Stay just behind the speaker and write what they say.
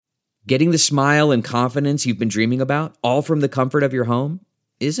Getting the smile and confidence you've been dreaming about, all from the comfort of your home,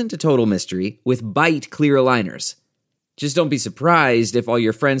 isn't a total mystery with Bite Clear Aligners. Just don't be surprised if all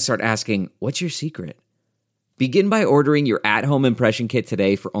your friends start asking, "What's your secret?" Begin by ordering your at-home impression kit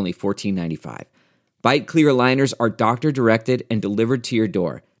today for only $14.95. Bite Clear Aligners are doctor-directed and delivered to your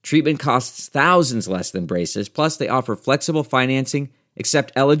door. Treatment costs thousands less than braces, plus they offer flexible financing,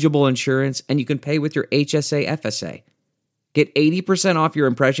 accept eligible insurance, and you can pay with your HSA FSA. Get 80% off your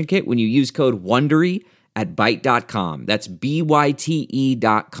impression kit when you use code WONDERY at Byte.com. That's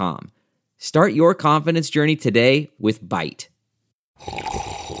BYTE.com. Start your confidence journey today with Byte.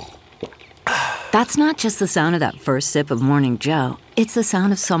 That's not just the sound of that first sip of Morning Joe. It's the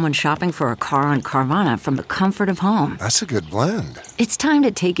sound of someone shopping for a car on Carvana from the comfort of home. That's a good blend. It's time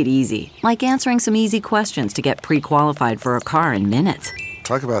to take it easy, like answering some easy questions to get pre-qualified for a car in minutes.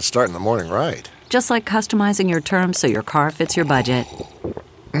 Talk about starting the morning right. Just like customizing your terms so your car fits your budget.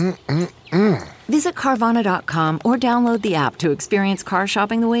 Visit Carvana.com or download the app to experience car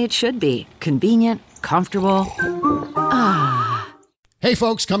shopping the way it should be. Convenient, comfortable. Hey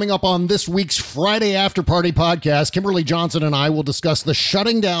folks, coming up on this week's Friday After Party podcast, Kimberly Johnson and I will discuss the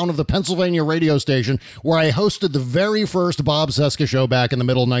shutting down of the Pennsylvania radio station where I hosted the very first Bob Cesca show back in the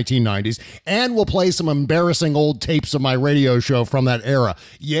middle 1990s, and we'll play some embarrassing old tapes of my radio show from that era.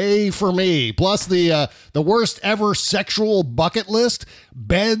 Yay for me. Plus the worst ever sexual bucket list,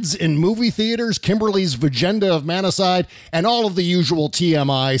 beds in movie theaters, Kimberly's Vagenda of Manicide, and all of the usual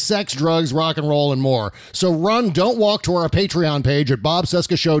TMI, sex, drugs, rock and roll, and more. So don't walk to our Patreon page at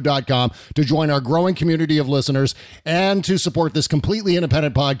BobCescaShow.com to join our growing community of listeners and to support this completely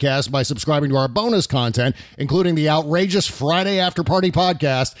independent podcast by subscribing to our bonus content, including the outrageous Friday After Party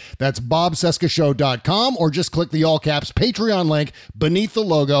podcast. That's BobCescaShow.com, or just click the all-caps Patreon link beneath the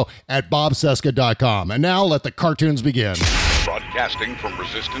logo at BobCesca.com. And now let the cartoons begin. Broadcasting from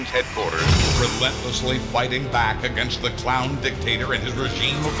Resistance headquarters, relentlessly fighting back against the clown dictator and his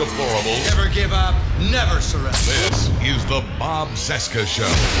regime of deplorables. Never give up, never surrender. This is the Bob Cesca Show,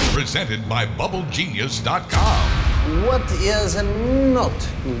 presented by BubbleGenius.com. What is not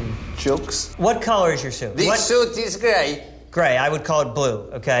jokes? What color is your suit? The suit is gray. Gray. I would call it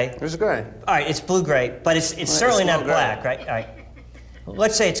blue, okay? It's gray. All right, it's blue-gray, but it's certainly not black, right? All right.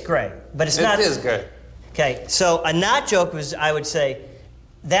 Let's say it's gray, but it's not... It is gray. Okay, so a not joke was, I would say,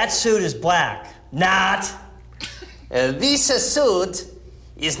 that suit is black. Not. This suit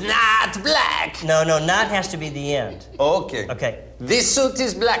is not black. No, not has to be the end. Okay. Okay. This suit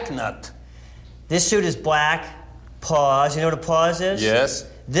is black, not. This suit is black. Pause. You know what a pause is? Yes.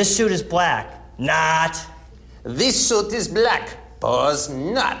 This suit is black. Not. This suit is black. Pause,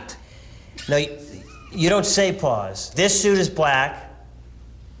 not. No, you don't say pause. This suit is black.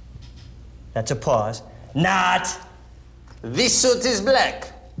 That's a pause. Not. This suit is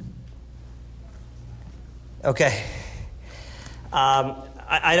black. Okay. I'm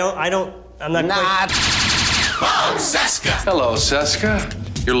not Not. Bob Cesca. Hello, Cesca.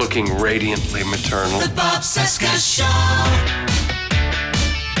 You're looking radiantly maternal. The Bob Cesca Show.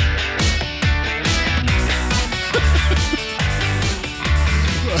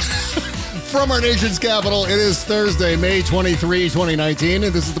 From our nation's capital, it is Thursday, May 23, 2019,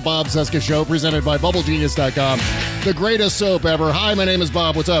 and this is the Bob Cesca Show, presented by BubbleGenius.com, the greatest soap ever. Hi, my name is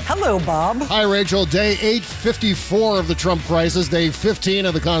Bob. What's up? Hello, Bob. Hi, Rachel. Day 854 of the Trump crisis, day 15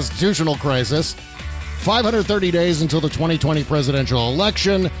 of the constitutional crisis, 530 days until the 2020 presidential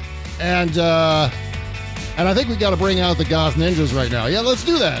election, and I think we got to bring out the Goth Ninjas right now. Yeah, let's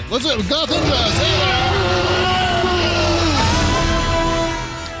do that. Let's do Goth Ninjas. Hey,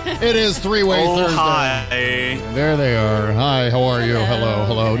 it is Three-Way Thursday. Hi. There they are. Hi, how are you?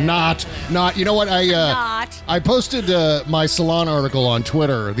 Hello. Not. You know what? I posted my salon article on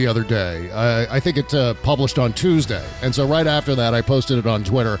Twitter the other day. I think it published on Tuesday. And so right after that, I posted it on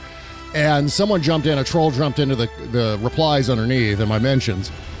Twitter. And someone jumped in, a troll jumped into the replies underneath in my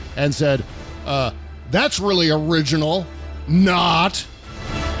mentions and said, that's really original. Not.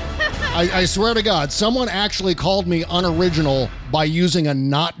 I swear to God, someone actually called me unoriginal by using a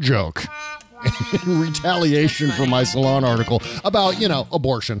not joke in retaliation for my salon article about,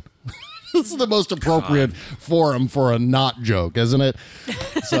 abortion. This is the most appropriate forum for a not joke, isn't it?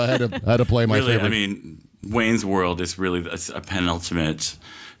 So I had to play my favorite. I mean, Wayne's World is really a penultimate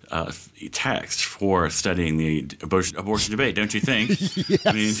text for studying the abortion debate, don't you think?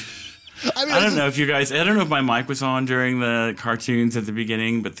 Yes. I don't know if my mic was on during the cartoons at the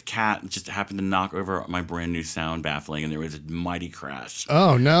beginning, but the cat just happened to knock over my brand new sound baffling, and there was a mighty crash.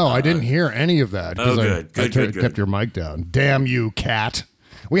 Oh, no, I didn't hear any of that. Oh, good. I kept your mic down. Damn you, cat.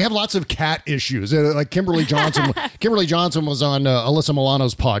 We have lots of cat issues. Like Kimberly Johnson. Kimberly Johnson was on Alyssa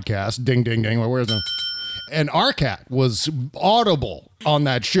Milano's podcast. Ding, ding, ding. Where's the... And our cat was audible on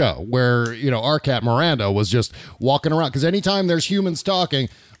that show where, our cat Miranda was just walking around. Because anytime there's humans talking,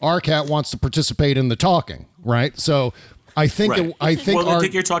 our cat wants to participate in the talking, right? So I think right. I think well, I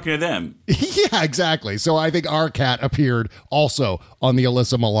think you're talking to them. Yeah, exactly. So I think our cat appeared also on the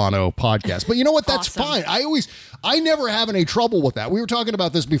Alyssa Milano podcast. But you know what? That's fine. I never have any trouble with that. We were talking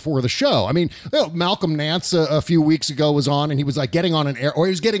about this before the show. I mean, Malcolm Nance a few weeks ago was on, and he was like getting on he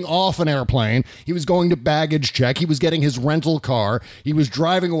was getting off an airplane. He was going to baggage check. He was getting his rental car. He was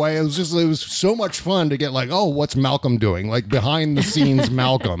driving away. It was so much fun to get like, oh, what's Malcolm doing? Like behind the scenes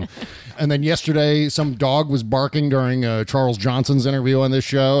Malcolm. And then yesterday, some dog was barking during Charles Johnson's interview on this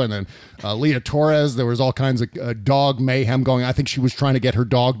show. And then Leah Torres, there was all kinds of dog mayhem going. I think she was trying to get her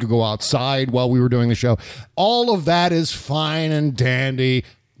dog to go outside while we were doing the show. All of that is fine and dandy.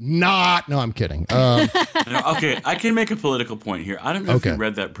 No, I'm kidding. Okay, I can make a political point here. I don't know if you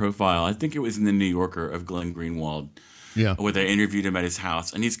read that profile. I think it was in the New Yorker of Glenn Greenwald. Yeah. Where they interviewed him at his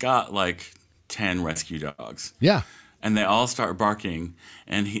house. And he's got like 10 rescue dogs. Yeah. And they all start barking,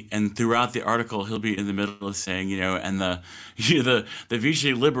 and throughout the article he'll be in the middle of saying, and the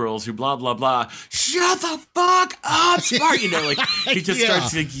Vichy liberals who blah blah blah, shut the fuck up, smart, like he just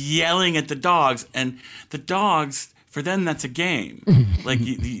starts like yelling at the dogs, and the dogs, for them that's a game. Like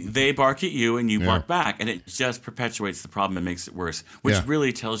they bark at you and you bark back, and it just perpetuates the problem and makes it worse, which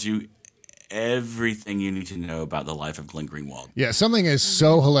really tells you everything you need to know about the life of Glenn Greenwald. Yeah, something is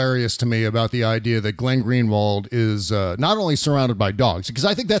so hilarious to me about the idea that Glenn Greenwald is not only surrounded by dogs, because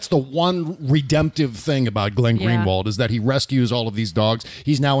I think that's the one redemptive thing about Glenn Greenwald is that he rescues all of these dogs.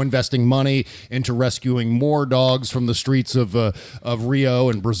 He's now investing money into rescuing more dogs from the streets of Rio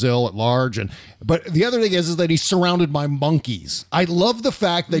and Brazil at large. But the other thing is that he's surrounded by monkeys. I love the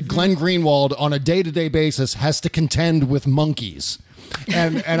fact that Glenn Greenwald on a day-to-day basis has to contend with monkeys.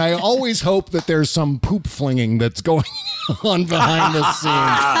 And I always hope that there's some poop flinging that's going on behind the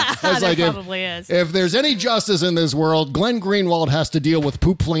scenes. There probably is. If there's any justice in this world, Glenn Greenwald has to deal with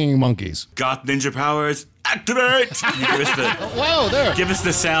poop flinging monkeys. Got ninja powers, activate! Give us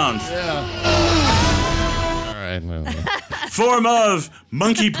the sound. Yeah. All right. Form of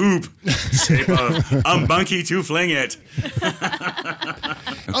monkey poop. Shape of a monkey to fling it.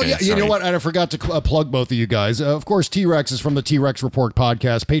 Okay, you know what? I forgot to plug both of you guys. Of course, T-Rex is from the T-Rex Report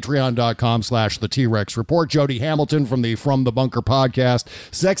podcast, patreon.com/the T-Rex Report. Jody Hamilton from the Bunker podcast,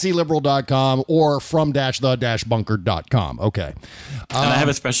 sexyliberal.com or from-the-bunker.com. Okay. And I have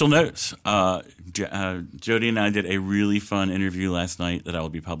a special note. Jody and I did a really fun interview last night that I will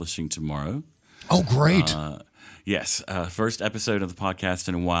be publishing tomorrow. Oh, great. Yes, first episode of the podcast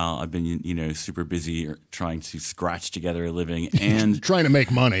in a while. I've been, super busy trying to scratch together a living and trying to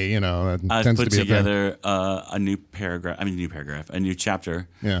make money. That I've tends put to be together a new chapter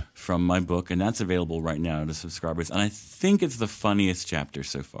from my book, and that's available right now to subscribers. And I think it's the funniest chapter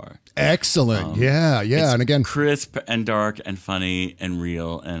so far. Excellent, yeah, and again, crisp and dark and funny and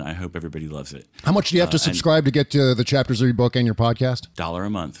real, and I hope everybody loves it. How much do you have to subscribe to get to the chapters of your book and your podcast? $1 a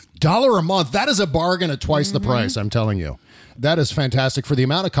month. $1 a month. That is a bargain at twice the price, I'm telling you. That is fantastic for the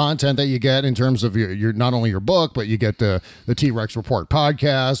amount of content that you get in terms of your not only your book, but you get the T-Rex Report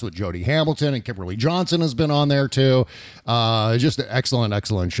podcast with Jody Hamilton, and Kimberly Johnson has been on there too. Just an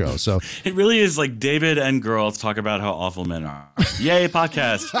excellent show. So it really is like David and girls talk about how awful men are. Yay,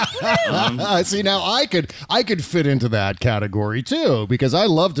 podcast. See, now I could fit into that category too, because I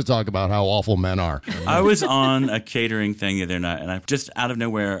love to talk about how awful men are. I was on a catering thing the other night, and I just out of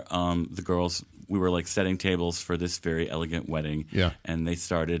nowhere, the girls, we were like setting tables for this very elegant wedding. Yeah. And they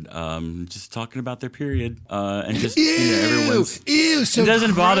started just talking about their period. And just, everyone's. Ew, so it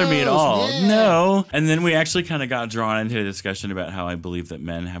doesn't bother me at all. Yeah. No. And then we actually kind of got drawn into a discussion about how I believe that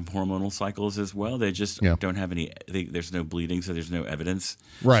men have hormonal cycles as well. They just don't have any, there's no bleeding, so there's no evidence.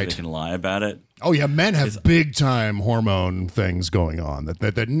 Right. So they can lie about it. Oh, yeah, men have big-time hormone things going on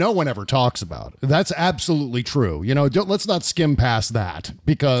that no one ever talks about. That's absolutely true. Let's not skim past that,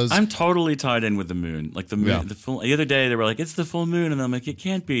 because I'm totally tied in with the moon. Like the moon, the other day they were like, it's the full moon, and I'm like, it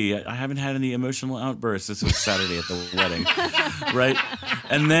can't be. I haven't had any emotional outbursts. This was Saturday at the wedding, right?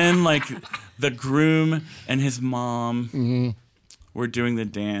 And then like the groom and his mom were doing the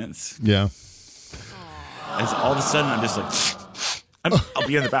dance. Yeah. As all of a sudden I'm just like, I'll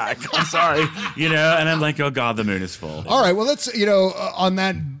be in the back. I'm sorry, and I'm like, oh God, the moon is full. All right, well, let's on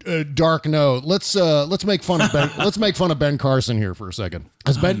that dark note, let's make fun of Ben. Let's make fun of Ben Carson here for a second.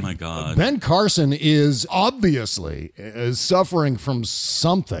 Oh my God, Ben Carson is obviously suffering from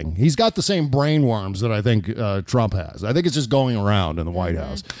something. He's got the same brain worms that I think Trump has. I think it's just going around in the White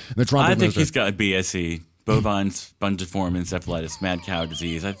House. The Trump I think he's got BSE. Bovine spongiform encephalitis, mad cow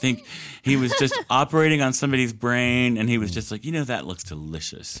disease. I think he was just operating on somebody's brain, and he was just like, that looks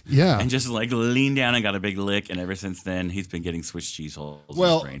delicious. Yeah. And just like leaned down and got a big lick, and ever since then, he's been getting Swiss cheese holes in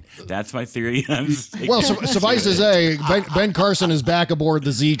his brain. That's my theory. Well, suffice to say, Ben Carson is back aboard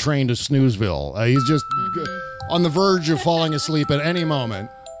the Z train to Snoozeville. He's just on the verge of falling asleep at any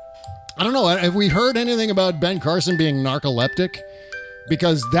moment. I don't know. Have we heard anything about Ben Carson being narcoleptic?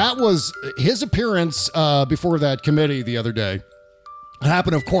 Because that was his appearance before that committee the other day. It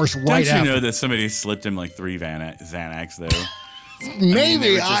happened, of course, right after. Don't you know that somebody slipped him like 3 Xanax, though?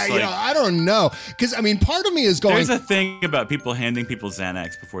 Maybe. I don't know. Because, part of me is going... There's a thing about people handing people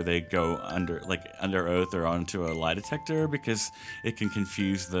Xanax before they go under oath or onto a lie detector, because it can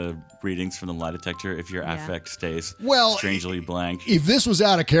confuse the readings from the lie detector if your affect stays strangely blank. If this was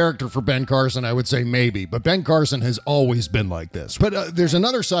out of character for Ben Carson, I would say maybe. But Ben Carson has always been like this. But there's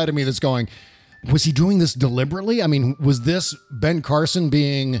another side of me that's going... Was he doing this deliberately? Was this Ben Carson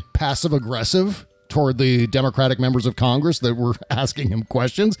being passive-aggressive toward the Democratic members of Congress that were asking him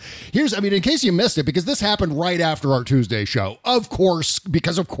questions? In case you missed it, because this happened right after our Tuesday show. Of course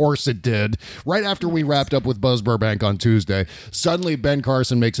it did. Right after we wrapped up with Buzz Burbank on Tuesday, suddenly Ben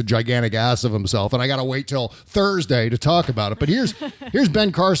Carson makes a gigantic ass of himself, and I got to wait till Thursday to talk about it. But here's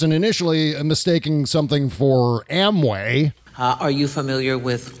Ben Carson initially mistaking something for Amway. Are you familiar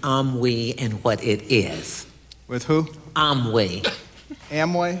with Amway and what it is? With who? Amway.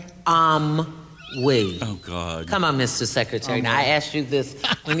 Amway? Amway. Oh, God. Come on, Mr. Secretary. Now, I asked you this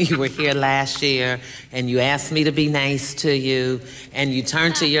when you were here last year, and you asked me to be nice to you, and you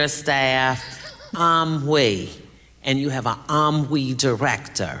turned to your staff, Amway, and you have an Amway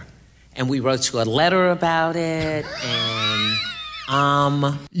director, and we wrote you a letter about it, and...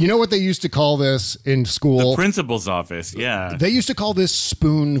 You know what they used to call this in school? The principal's office, yeah. They used to call this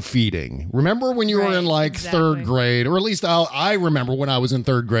spoon feeding. Remember when you were in third grade, or at least I remember when I was in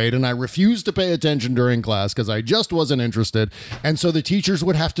third grade, and I refused to pay attention during class because I just wasn't interested. And so the teachers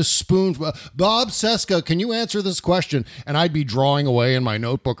would have to spoon, Bob Seska, can you answer this question? And I'd be drawing away in my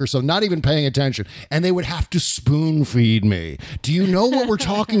notebook or so, not even paying attention. And they would have to spoon feed me. Do you know what we're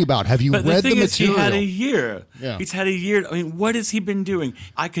talking about? Have you read the material? He had a year. Yeah. He's had a year. What has he been doing?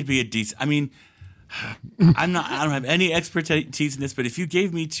 I could be a decent... I don't have any expertise in this, but if you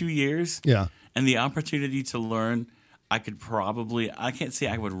gave me 2 years and the opportunity to learn, I can't say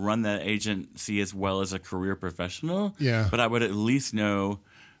I would run that agency as well as a career professional, but I would at least know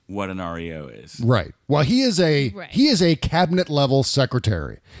what an REO is. Right. Well, he is a cabinet level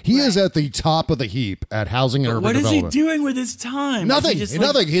secretary. He is at the top of the heap at Housing and Urban Development. What is he doing with his time? Nothing.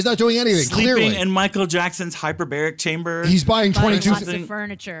 Nothing. He's not doing anything. Sleeping Clearly in Michael Jackson's hyperbaric chamber. He's buying lots of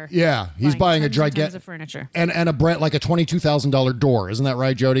furniture. Yeah, he's buying a gigantic of furniture and a brand like a $22,000 door. Isn't that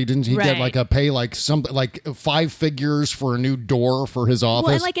right, Jody? Didn't he get pay 5 figures for a new door for his office?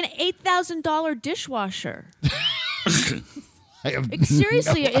 Well, and like an $8,000 dishwasher.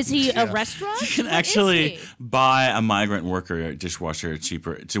 Seriously, is he a restaurant? You can actually buy a migrant worker dishwasher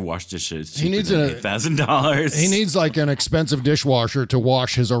cheaper to wash dishes. He needs $8,000. He needs an expensive dishwasher to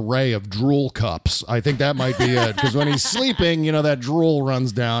wash his array of Drool cups. I think that might be it, because when he's sleeping, that Drool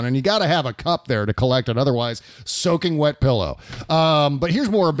runs down, and you got to have a cup there to collect it. Otherwise, soaking wet pillow. But here's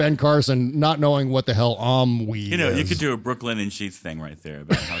more of Ben Carson not knowing what the hell Amway is. You could do a Brooklyn and Sheets thing right there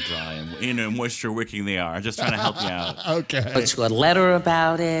about how dry and moisture wicking they are. Just trying to help you out. Okay. But you a letter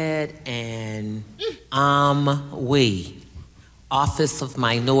about it, and we, Office of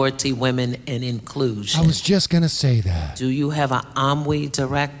Minority Women and Inclusion. I was just going to say that. Do you have an Amway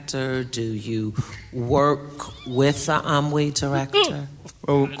director? Do you work with an Amway director?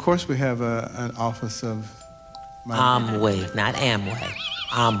 Well, of course we have an Office of Amway, not Amway.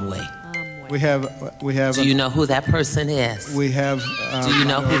 Amway. We have. Do you know who that person is? We have. Do you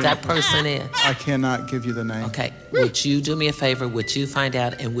know who that person is? I cannot give you the name. Okay. Would you do me a favor? Would you find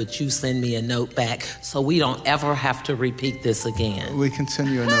out, and would you send me a note back so we don't ever have to repeat this again? We can send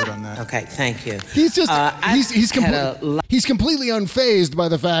you a note on that. Okay. Thank you. He's just he's completely unfazed by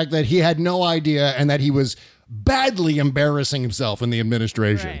the fact that he had no idea and that he was badly embarrassing himself in the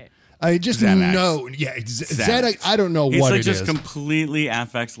administration. Right. I just Xanax. know. Yeah, Xanax. I don't know He's what like it just is. completely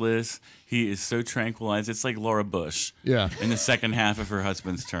affectless. He is so tranquilized. It's like Laura Bush. Yeah. In the second half of her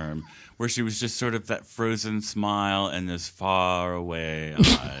husband's term, where she was just sort of that frozen smile and those far away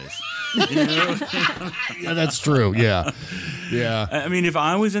eyes. You know? Yeah, that's true. Yeah. Yeah. I mean, if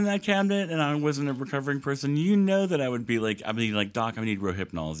I was in that cabinet and I wasn't a recovering person, you know that I would be like, Doc, I need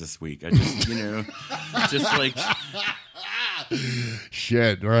Rohypnol this week. I just, just like.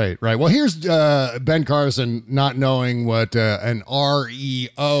 Shit. Right. Well, here's Ben Carson not knowing what an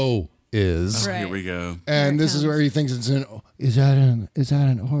REO is. Right. Here we go. And this is where he thinks it's an. Is that an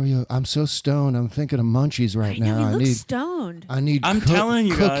Oreo? I'm so stoned. I'm thinking of munchies right now. He looks stoned. I'm telling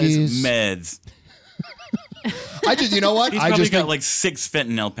you cookies. guys, meds. I just, you know what? He's probably got like 6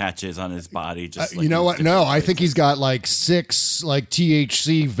 fentanyl patches on his body. Just you know what? No, I think he's got like 6 like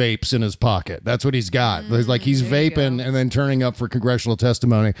THC vapes in his pocket. That's what he's got. Like he's vaping and then turning up for congressional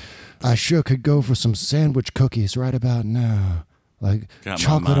testimony. I sure could go for some sandwich cookies right about now. Like got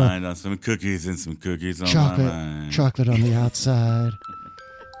chocolate my mind on some cookies and some cookies on chocolate, my mind. chocolate on the outside,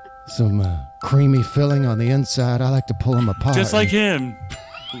 some creamy filling on the inside. I like to pull them apart. Just like him.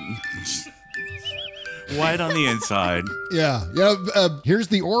 White on the inside. Yeah. Here's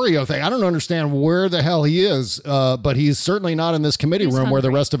the Oreo thing. I don't understand where the hell he is, but he's certainly not in this committee room where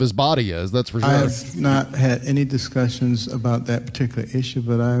the rest of his body is. That's for sure. I have not had any discussions about that particular issue,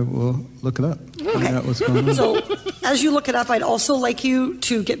 but I will look it up. Find out what's going on. So, as you look it up, I'd also like you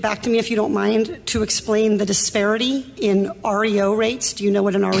to get back to me, if you don't mind, to explain the disparity in REO rates. Do you know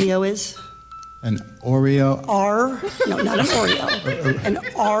what an REO is? An Oreo? No, not an Oreo. An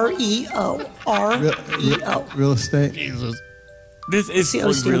REO. REO. Real estate? Jesus. This is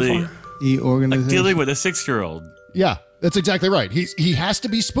What's the O really stand organization. like dealing with a 6-year-old. Yeah, that's exactly right. He has to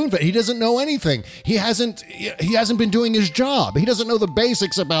be spoon-fed. He doesn't know anything. He hasn't been doing his job. He doesn't know the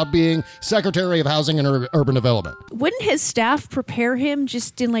basics about being Secretary of Housing and Urban Development. Wouldn't his staff prepare him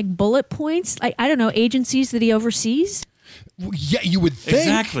just in like bullet points? Like, I don't know, agencies that he oversees? Yeah, you would think.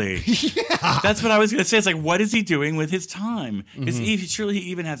 Exactly. Yeah. That's what I was going to say. It's like, what is he doing with his time? Surely he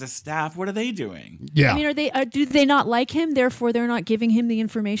even has a staff. What are they doing? Yeah. I mean, do they not like him? Therefore, they're not giving him the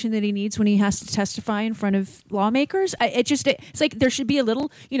information that he needs when he has to testify in front of lawmakers? It's like there should be a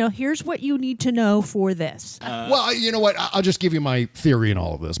little, here's what you need to know for this. Well, you know what? I'll just give you my theory in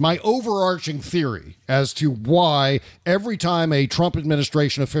all of this. My overarching theory as to why every time a Trump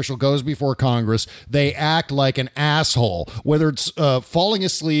administration official goes before Congress, they act like an asshole, whether it's falling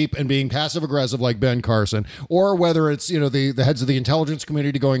asleep and being passive aggressive like Ben Carson, or whether it's, the heads of the intelligence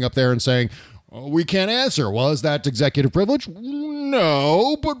community going up there and saying, we can't answer. Well, is that executive privilege?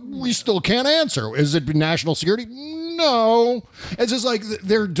 No, but we still can't answer. Is it national security? No. It's just like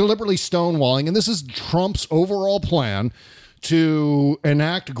they're deliberately stonewalling, and this is Trump's overall plan to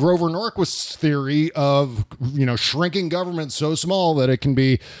enact Grover Norquist's theory of, shrinking government so small that it can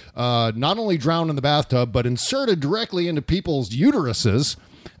be not only drowned in the bathtub, but inserted directly into people's uteruses.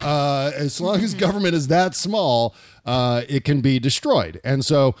 As long as government is that small, it can be destroyed. And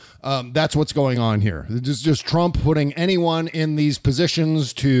so that's what's going on here. It's just Trump putting anyone in these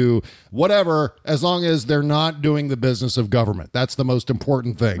positions to whatever, as long as they're not doing the business of government. That's the most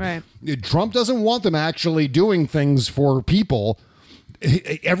important thing. Right. Trump doesn't want them actually doing things for people.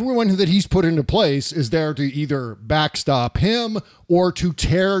 Everyone that he's put into place is there to either backstop him or to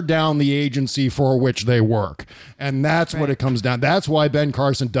tear down the agency for which they work. And that's what it comes down. That's why Ben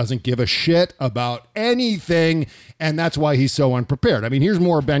Carson doesn't give a shit about anything. And that's why he's so unprepared. I mean, here's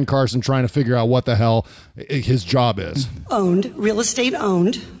more Ben Carson trying to figure out what the hell his job is. Owned, real estate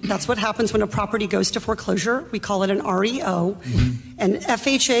owned. That's what happens when a property goes to foreclosure. We call it an REO. And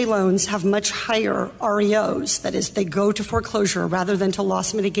FHA loans have much higher REOs. That is, they go to foreclosure rather than to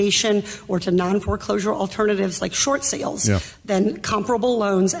loss mitigation or to non-foreclosure alternatives like short sales than comparable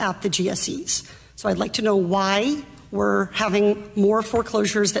loans at the GSEs. So I'd like to know why we're having more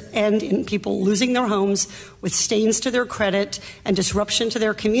foreclosures that end in people losing their homes with stains to their credit and disruption to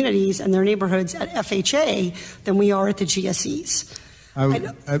their communities and their neighborhoods at FHA than we are at the GSEs.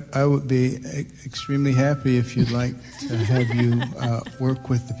 I would be extremely happy if you'd like to have you work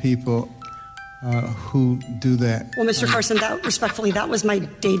with the people who do that. Well, Mr. Carson, respectfully, that was my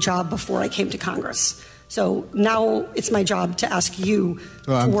day job before I came to Congress. So now it's my job to ask you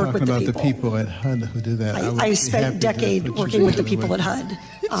to work with the people. I'm talking about the people at HUD who do that. I spent a decade working with the people at HUD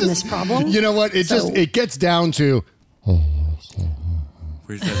on this problem. You know what? It gets down to...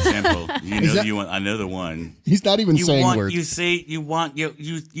 Where's that sample? You know you want. I know the one. He's not even saying words. You say you want. You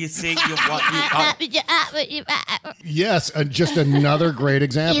say you want. Yes, just another great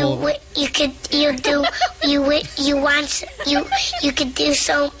example. You could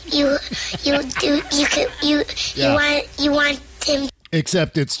want him.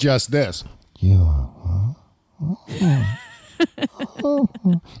 Except it's just this.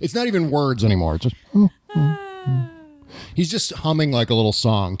 It's not even words anymore. It's just. He's just humming like a little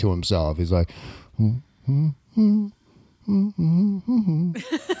song to himself. He's like. When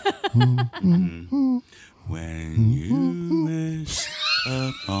you wish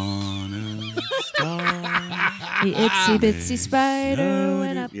upon a star, the itsy bitsy spider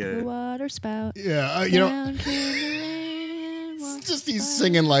went up the water spout. Yeah, just he's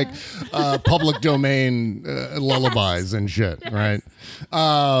singing like public domain lullabies and shit, right?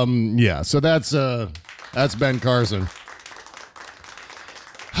 Yeah, so that's Ben Carson.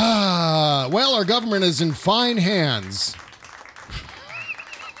 Well, our government is in fine hands.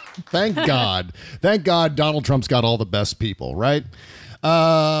 Thank God. Thank God Donald Trump's got all the best people, right?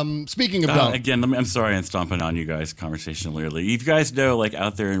 Speaking of Donald. Again, I'm sorry I'm stomping on you guys conversationally. You guys know, like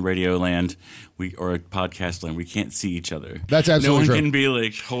out there in radio land or podcast land, we can't see each other. That's absolutely true. No one can be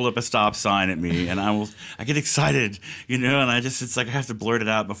like, hold up a stop sign at me, and I get excited, and it's like I have to blurt it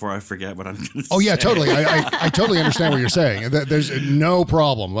out before I forget what I'm going to say. Oh, yeah, totally. I totally understand what you're saying. There's no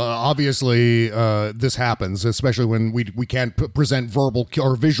problem. Obviously, this happens, especially when we can't present verbal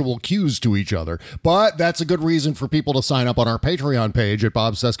or visual cues to each other. But that's a good reason for people to sign up on our Patreon page at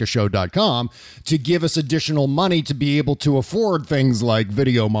bobcescashow.com to give us additional money to be able to afford things like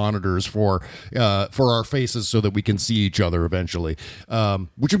video monitors for our faces so that we can see each other eventually,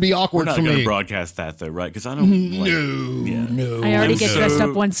 which would be awkward for me. We're not going to broadcast that, though, right? Because I don't No. I already get dressed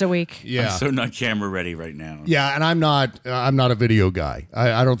up once a week. Yeah. I'm so not camera ready right now. Yeah, and I'm not a video guy.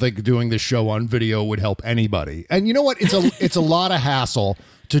 I don't think doing this show on video would help anybody. And you know what? It's a lot of hassle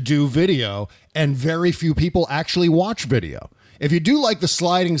to do video, and very few people actually watch video. If you do like the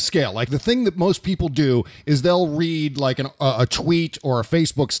sliding scale, like the thing that most people do is they'll read like a tweet or a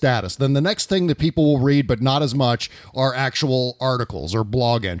Facebook status. Then the next thing that people will read, but not as much, are actual articles or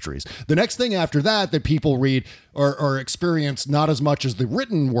blog entries. The next thing after that people read or experience not as much as the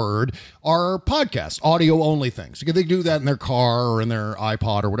written word are podcasts, audio only things. Because they do that in their car or in their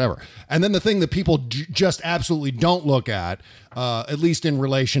iPod or whatever. And then the thing that people just absolutely don't look at least in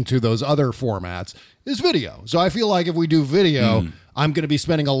relation to those other formats, is video. So I feel like if we do video, I'm going to be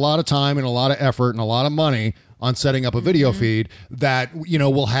spending a lot of time and a lot of effort and a lot of money on setting up a video feed that,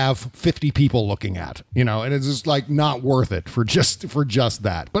 we'll have 50 people looking at, and it's just like not worth it for just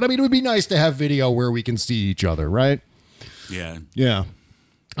that. But I mean, it would be nice to have video where we can see each other, right? Yeah. Yeah.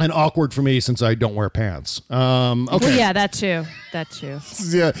 And awkward for me since I don't wear pants. Okay. Well, yeah, that too.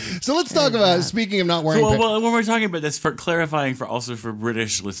 Yeah. So let's talk about, speaking of not wearing pants. Well, when we're talking about this, for clarifying for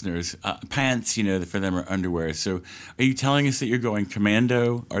British listeners, pants, for them are underwear. So are you telling us that you're going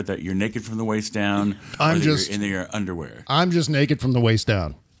commando, or that you're naked from the waist down, or that you're in your underwear? I'm just naked from the waist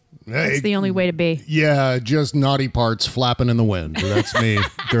down. That's the only way to be. Yeah, just naughty parts flapping in the wind. That's me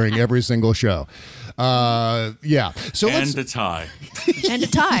during every single show. Yeah. So a tie. And a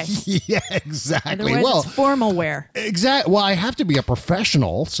tie. Yeah, exactly. Otherwise, it's formal wear. Exactly. Well, I have to be a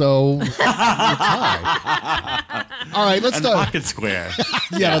professional, so a tie. All right, let's talk. Pocket square.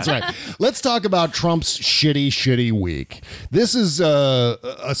 Yeah, that's right. Let's talk about Trump's shitty week. This is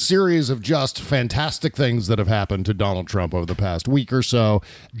a series of just fantastic things that have happened to Donald Trump over the past week or so.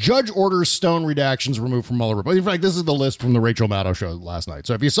 Judge orders Stone redactions removed from Mueller report. In fact, this is the list from the Rachel Maddow show last night.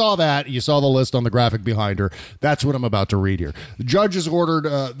 So if you saw that, you saw the list on the graphic behind her. That's what I'm about to read here. The judge has ordered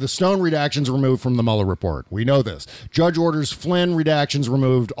the Stone redactions removed from the Mueller report. We know this. Judge orders Flynn redactions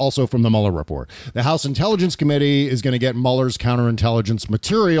removed also from the Mueller report. The House Intelligence Committee is going to get Mueller's counterintelligence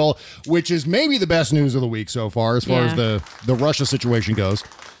material, which is maybe the best news of the week so far as the Russia situation goes.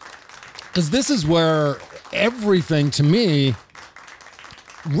 Because this is where everything, to me,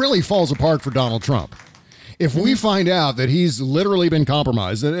 really falls apart for Donald Trump. If we find out that he's literally been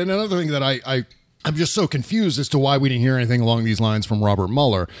compromised, and another thing that I'm just so confused as to why we didn't hear anything along these lines from Robert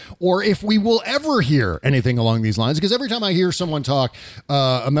Mueller, or if we will ever hear anything along these lines, because every time I hear someone talk,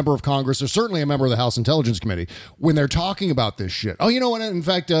 a member of Congress, or certainly a member of the House Intelligence Committee, when they're talking about this shit. Oh, you know what? In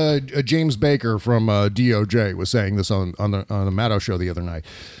fact, James Baker from DOJ was saying this on the Maddow show the other night.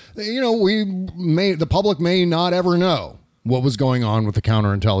 The public may not ever know what was going on with the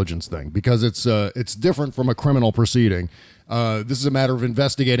counterintelligence thing, because it's different from a criminal proceeding. This is a matter of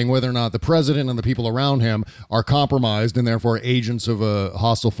investigating whether or not the president and the people around him are compromised and therefore agents of a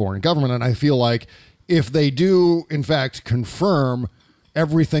hostile foreign government. And I feel like if they do, in fact, confirm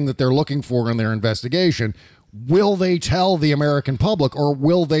everything that they're looking for in their investigation. Will they tell the American public, or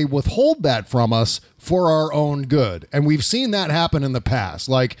will they withhold that from us for our own good? And we've seen that happen in the past.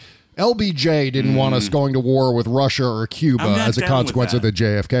 Like LBJ didn't want us going to war with Russia or Cuba as a consequence of the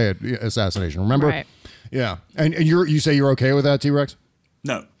JFK assassination. Remember? Right. Yeah. And you say you're okay with that, T-Rex?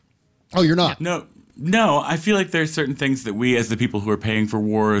 No. Oh, you're not? No. I feel like there's certain things that we, as the people who are paying for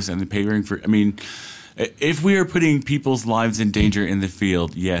wars and paying for, if we are putting people's lives in danger in the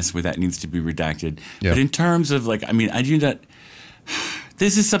field, yes, that needs to be redacted. Yeah. But in terms of I do not.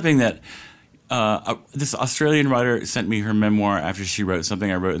 This is something that this Australian writer sent me her memoir after she wrote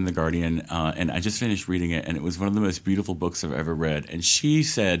something I wrote in The Guardian, and I just finished reading it, and it was one of the most beautiful books I've ever read. And she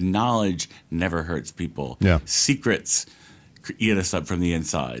said, knowledge never hurts people. Yeah. Secrets eat us up from the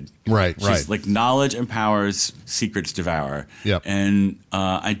inside. Right. She's like, knowledge empowers, secrets devour. Yep. And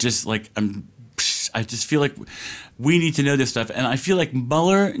I just feel like we need to know this stuff. And I feel like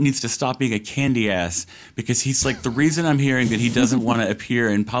Mueller needs to stop being a candy ass, because he's like, the reason I'm hearing that he doesn't want to appear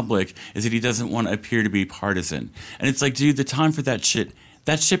in public is that he doesn't want to appear to be partisan. And it's like, dude, the time for that shit,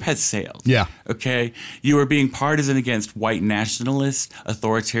 that ship has sailed. Yeah. Okay? You are being partisan against white nationalists,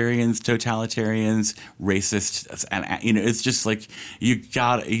 authoritarians, totalitarians, racists, and it's just like you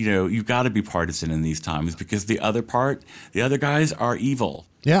got to be partisan in these times, because the other guys are evil.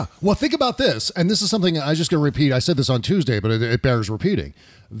 Yeah. Well, think about this, and this is something I just going to repeat. I said this on Tuesday, but it bears repeating,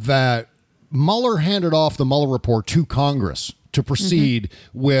 that Mueller handed off the Mueller report to Congress to proceed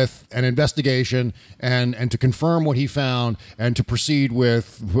with an investigation and to confirm what he found and to proceed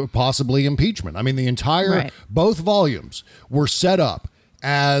with possibly impeachment. I mean, the entire, both volumes were set up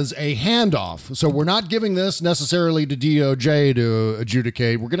as a handoff. So we're not giving this necessarily to DOJ to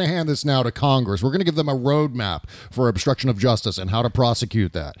adjudicate. We're going to hand this now to Congress. We're going to give them a roadmap for obstruction of justice and how to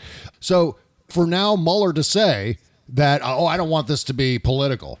prosecute that. So for now, Mueller to say that, I don't want this to be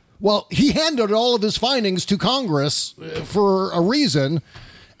political. Well, he handed all of his findings to Congress for a reason,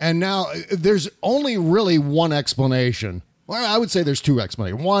 and now there's only really one explanation. Well, I would say there's two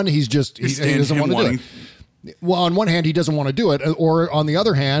explanations. One, he doesn't want to do it. Well, on one hand, he doesn't want to do it, or on the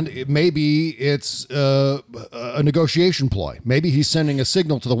other hand, maybe it's a negotiation ploy. Maybe he's sending a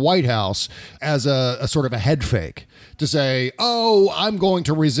signal to the White House as a sort of a head fake to say, I'm going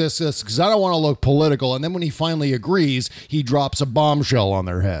to resist this because I don't want to look political. And then when he finally agrees, he drops a bombshell on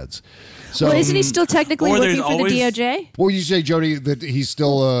their heads. So, well, isn't he still technically working for the DOJ? What would you say, Jody, that he's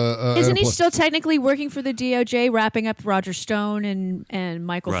still... isn't he still technically working for the DOJ, wrapping up Roger Stone and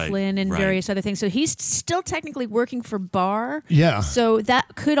Michael Flynn and various other things? So he's still technically working for Barr. Yeah. So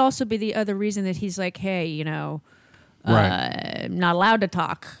that could also be the other reason that he's like, hey, not allowed to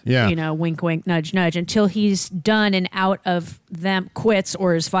talk. Yeah. Wink, wink, nudge, nudge, until he's done and out of them, quits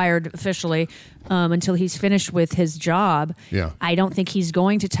or is fired officially, until he's finished with his job. Yeah. I don't think he's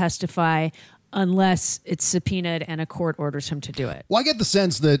going to testify unless it's subpoenaed and a court orders him to do it. Well, I get the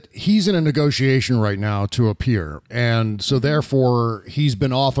sense that he's in a negotiation right now to appear, and so therefore he's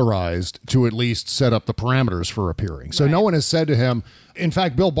been authorized to at least set up the parameters for appearing. So no one has said to him, in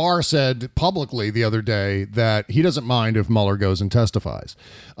fact, Bill Barr said publicly the other day that he doesn't mind if Mueller goes and testifies.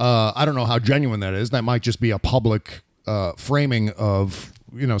 I don't know how genuine that is. That might just be a public framing of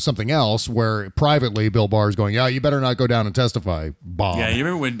something else, where privately Bill Barr is going, you better not go down and testify, Bob. Yeah, you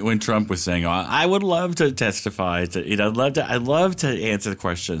remember when Trump was saying, I would love to testify, I'd love to answer the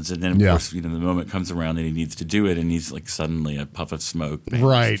questions, and then of course, the moment comes around and he needs to do it, and he's like suddenly a puff of smoke.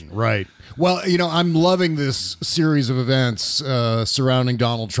 Right. Well, I'm loving this series of events surrounding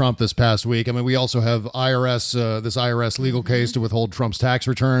Donald Trump this past week. I mean, we also have this IRS legal case to withhold Trump's tax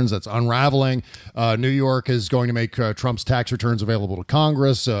returns that's unraveling. New York is going to make Trump's tax returns available to Congress.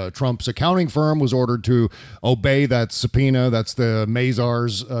 Trump's accounting firm was ordered to obey that subpoena. That's the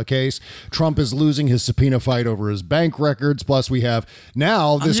Mazars case. Trump is losing his subpoena fight over his bank records. Plus, we have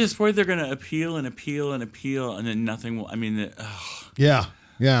now this. I'm just worried they're going to appeal, and then nothing will. Yeah.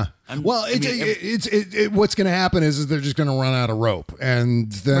 What's going to happen is they're just going to run out of rope,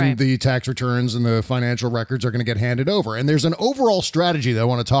 and then the tax returns and the financial records are going to get handed over. And there's an overall strategy that I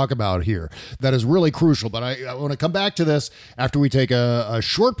want to talk about here that is really crucial. But I want to come back to this after we take a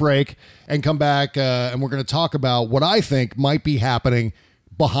short break and come back, and we're going to talk about what I think might be happening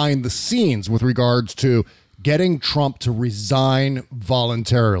behind the scenes with regards to getting Trump to resign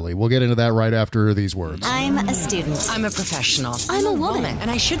voluntarily. We'll get into that right after these words. I'm a student. I'm a professional. I'm a woman.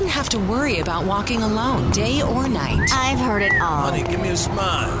 And I shouldn't have to worry about walking alone, day or night. I've heard it all. Honey, give me a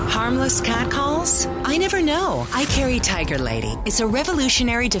smile. Harmless catcalls? I never know. I carry Tiger Lady. It's a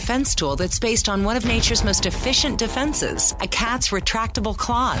revolutionary defense tool that's based on one of nature's most efficient defenses, a cat's retractable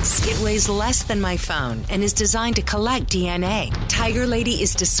claws. It weighs less than my phone and is designed to collect DNA. Tiger Lady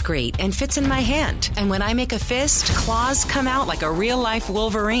is discreet and fits in my hand. And when I make a fist, claws come out like a real-life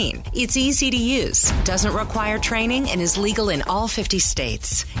Wolverine. It's easy to use, doesn't require training, and is legal in all 50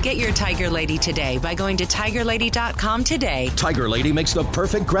 states. Get your Tiger Lady today by going to TigerLady.com today. Tiger Lady makes the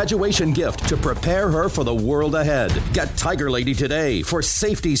perfect graduation gift to prepare her for the world ahead. Get Tiger Lady today for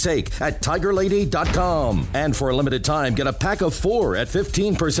safety's sake at TigerLady.com. And for a limited time, get a pack of 4 at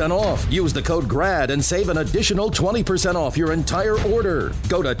 15% off. Use the code GRAD and save an additional 20% off your entire order.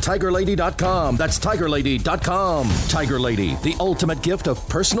 Go to TigerLady.com. That's TigerLady.com. Tiger Lady, the ultimate gift of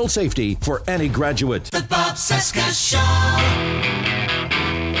personal safety for any graduate. The Bob Seska Show.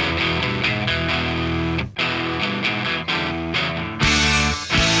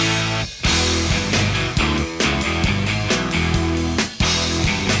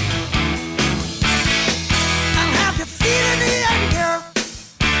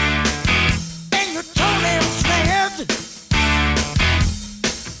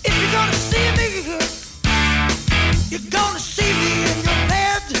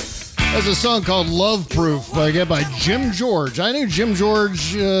 There's a song called Love Proof by Jim George. I knew Jim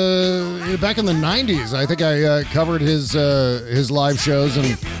George back in the 90s. I think I covered his live shows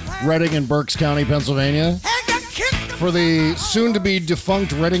in Reading and Berks County, Pennsylvania for the soon-to-be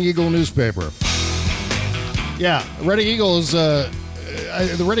defunct Reading Eagle newspaper. Yeah, Reading Eagle is the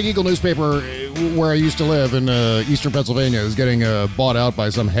Reading Eagle newspaper where I used to live in eastern Pennsylvania is getting bought out by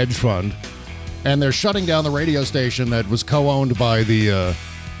some hedge fund, and they're shutting down the radio station that was co-owned by the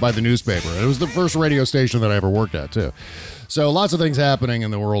newspaper. It was the first radio station that I ever worked at, too. So lots of things happening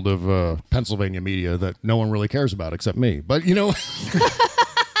in the world of Pennsylvania media that no one really cares about except me. But, you know,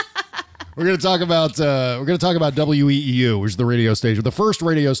 we're going to talk about WEEU, which is the radio station, the first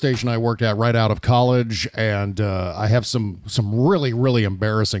radio station I worked at right out of college, and I have some really, really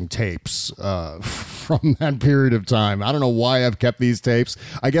embarrassing tapes from that period of time. I don't know why I've kept these tapes.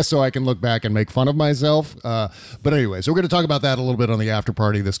 I guess so I can look back and make fun of myself. But anyway, so we're going to talk about that a little bit on the after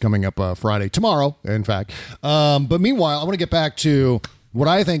party that's coming up Friday, tomorrow, in fact. But meanwhile, I want to get back to what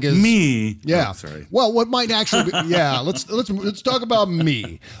I think is me. Yeah. Oh, sorry. Well, what might actually be, yeah, let's talk about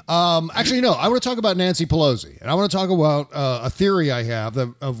me. Actually, no, I want to talk about Nancy Pelosi, and I want to talk about a theory I have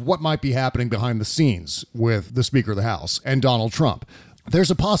of what might be happening behind the scenes with the Speaker of the House and Donald Trump.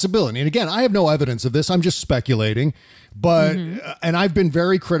 There's a possibility. And again, I have no evidence of this. I'm just speculating. But, and I've been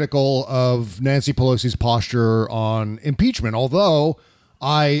very critical of Nancy Pelosi's posture on impeachment, although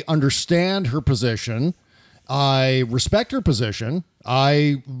I understand her position. I respect her position.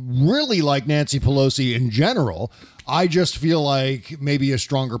 I really like Nancy Pelosi in general. I just feel like maybe a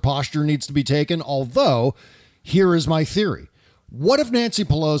stronger posture needs to be taken. Although, here is my theory. What if Nancy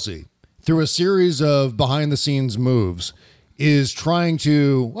Pelosi, through a series of behind-the-scenes moves, is trying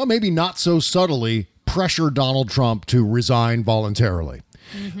to, well, maybe not so subtly, pressure Donald Trump to resign voluntarily?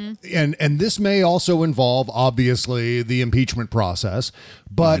 Mm-hmm. And this may also involve, obviously, the impeachment process.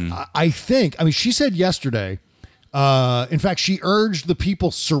 But I mean, she said yesterday, in fact, she urged the people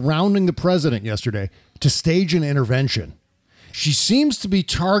surrounding the president yesterday to stage an intervention. She seems to be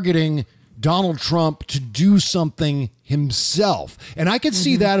targeting Donald Trump to do something himself. And I could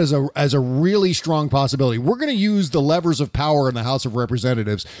see that as a really strong possibility. We're going to use the levers of power in the House of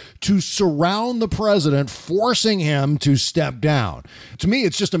Representatives to surround the president, forcing him to step down. To me,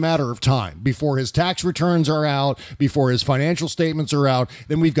 it's just a matter of time before his tax returns are out, before his financial statements are out.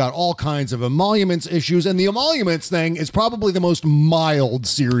 Then we've got all kinds of emoluments issues. And the emoluments thing is probably the most mild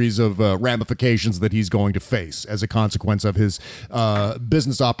series of ramifications that he's going to face as a consequence of his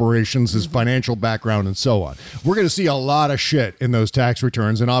business operations, his financial background, and so on. We're going to see a lot of shit in those tax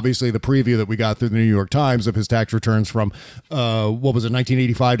returns, and obviously the preview that we got through the New York Times of his tax returns from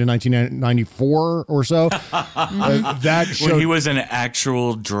 1985 to 1994 or so. That showed, when he was an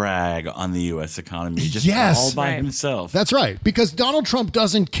actual drag on the U.S. economy, just all by himself. That's right, because Donald Trump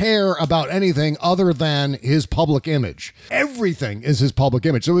doesn't care about anything other than his public image. Everything is his public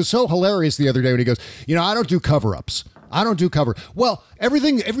image. So it was so hilarious the other day when he goes, I don't do cover-ups. I don't do cover. Well, every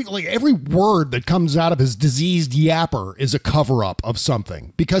word that comes out of his diseased yapper is a cover-up of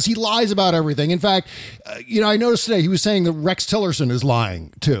something because he lies about everything. In fact, I noticed today he was saying that Rex Tillerson is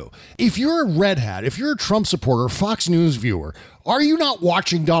lying too. If you're a red hat, if you're a Trump supporter, Fox News viewer, are you not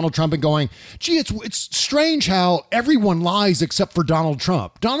watching Donald Trump and going, gee, it's strange how everyone lies except for Donald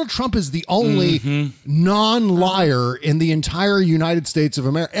Trump. Donald Trump is the only non-liar in the entire United States of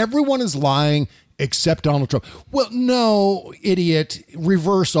America. Everyone is lying except Donald Trump. Well, no, idiot.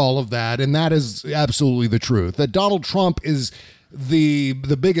 Reverse all of that. And that is absolutely the truth. That Donald Trump is the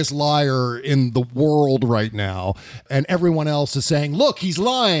biggest liar in the world right now. And everyone else is saying, look, he's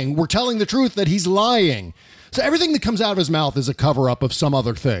lying. We're telling the truth that he's lying. So everything that comes out of his mouth is a cover-up of some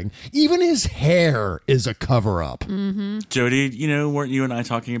other thing. Even his hair is a cover-up. Mm-hmm. Jody, weren't you and I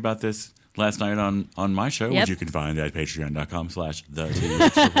talking about this last night on my show, which you can find at patreon.com/the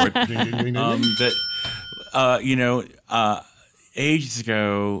ages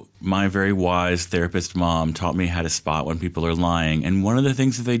ago, my very wise therapist mom taught me how to spot when people are lying. And one of the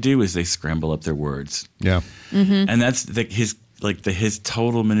things that they do is they scramble up their words. Yeah. Mm-hmm. And that's his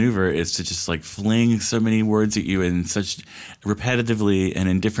total maneuver is to just fling so many words at you in such repetitively and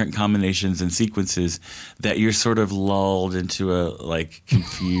in different combinations and sequences that you're sort of lulled into a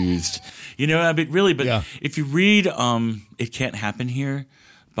confused, if you read It Can't Happen Here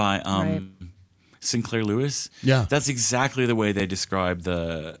by Sinclair Lewis, that's exactly the way they describe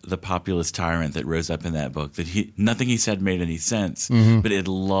the populist tyrant that rose up in that book, that nothing he said made any sense, but it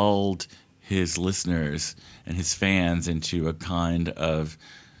lulled his listeners and his fans into a kind of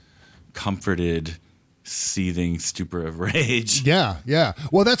comforted, seething stupor of rage. Yeah.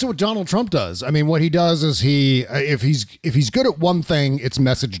 Well, that's what Donald Trump does. I mean, what he does is if he's good at one thing, it's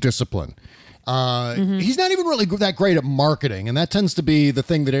message discipline. He's not even really that great at marketing, and that tends to be the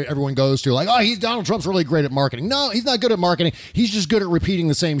thing that everyone goes to, Donald Trump's really great at marketing. No, he's not good at marketing. He's just good at repeating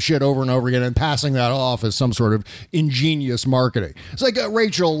the same shit over and over again and passing that off as some sort of ingenious marketing. It's like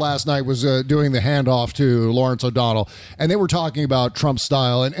Rachel last night was doing the handoff to Lawrence O'Donnell, and they were talking about Trump's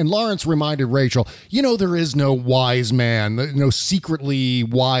style, and Lawrence reminded Rachel, there is no wise man, no secretly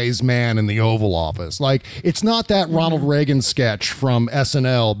wise man in the Oval Office. It's not that Ronald Reagan sketch from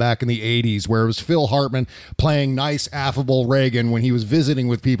SNL back in the 80s where it was Phil Hartman playing nice, affable Reagan when he was visiting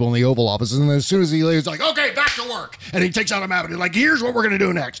with people in the Oval Office. And then as soon as he leaves, okay, back to work. And he takes out a map and he's like, here's what we're going to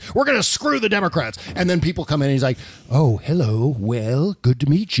do next. We're going to screw the Democrats. And then people come in and he's like, oh, hello. Well, good to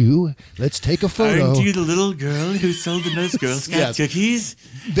meet you. Let's take a photo. Aren't you the little girl who sold those Girl Scout cookies?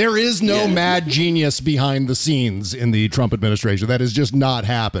 There is no mad genius behind the scenes in the Trump administration. That is just not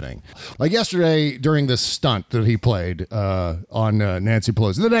happening. Like yesterday during this stunt that he played on Nancy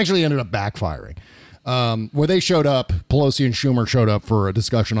Pelosi, that actually ended up backfiring. Where they showed up, Pelosi and Schumer showed up for a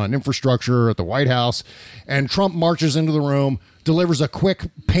discussion on infrastructure at the White House, and Trump marches into the room, delivers a quick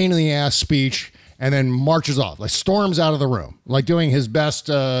pain-in-the-ass speech, and then marches off, storms out of the room, doing his best,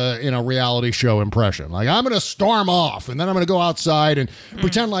 reality show impression. I'm going to storm off, and then I'm going to go outside and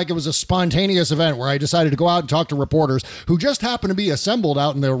pretend like it was a spontaneous event where I decided to go out and talk to reporters who just happened to be assembled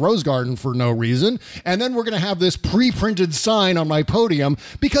out in the Rose Garden for no reason. And then we're going to have this pre-printed sign on my podium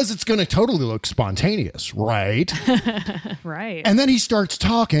because it's going to totally look spontaneous, right? Right. And then he starts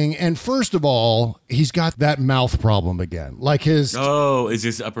talking, and first of all, he's got that mouth problem again. Is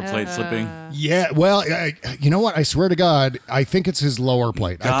his upper plate slipping? Yeah. Well, you know what? I swear to God, I think it's his lower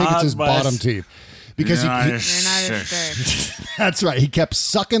plate. I think it's his bottom teeth. Because that's right. He kept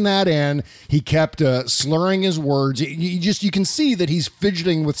sucking that in. He kept slurring his words. You can see that he's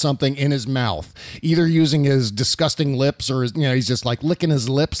fidgeting with something in his mouth, either using his disgusting lips or he's just licking his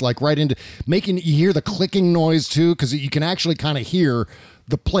lips, right into making. You hear the clicking noise too, because you can actually kind of hear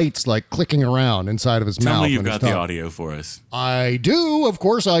the plates clicking around inside of his mouth. Tell me you've got the audio for us. I do. Of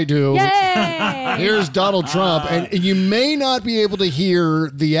course I do. Yay! Here's Donald Trump. And you may not be able to hear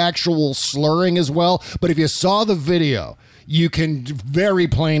the actual slurring as well, but if you saw the video, you can very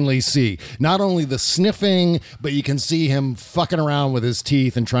plainly see not only the sniffing, but you can see him fucking around with his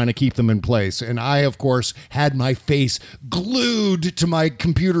teeth and trying to keep them in place. And I, of course, had my face glued to my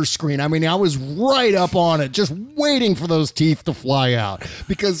computer screen. I mean, I was right up on it, just waiting for those teeth to fly out.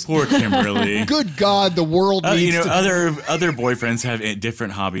 Because poor Kimberly. Good God, the world needs to... Other boyfriends have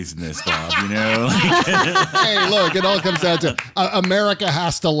different hobbies than this, Bob, Hey, look, it all comes down to America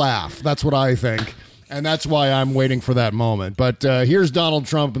has to laugh. That's what I think. And that's why I'm waiting for that moment. But here's Donald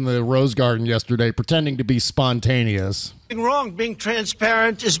Trump in the Rose Garden yesterday pretending to be spontaneous. Nothing wrong. Being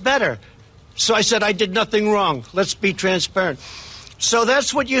transparent is better. So I said I did nothing wrong. Let's be transparent. So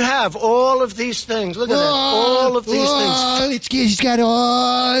that's what you have, all of these things. Look at that, all of these things. He's got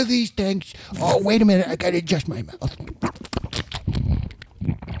all these things. Oh, wait a minute, I got to adjust my mouth.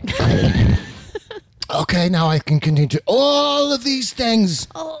 Okay, now I can continue. All of these things.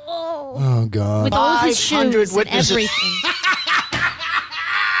 Oh God. With all of his shoes and everything.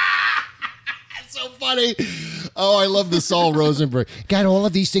 That's so funny. Oh, I love the Saul Rosenberg. Got all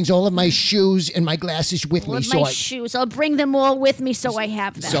of these things, all of my shoes and my glasses with me. All of my shoes. I'll bring them all with me so I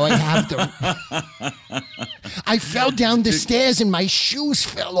have them. So I have them. I fell down the stairs and my shoes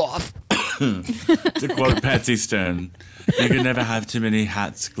fell off. To quote Patsy Stone, you can never have too many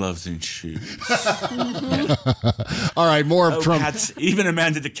hats, gloves, and shoes. All right, more of Trump. Hats. Even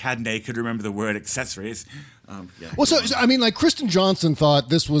Amanda de Cadenet could remember the word accessories. Well, so I mean, like Kristen Johnson thought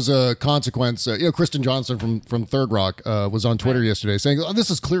this was a consequence. Kristen Johnson from Third Rock was on Twitter yesterday saying, "Oh, this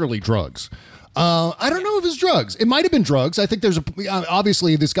is clearly drugs." I don't know if it's drugs. It might have been drugs. I think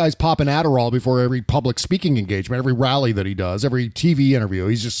obviously this guy's popping Adderall before every public speaking engagement, every rally that he does, every TV interview.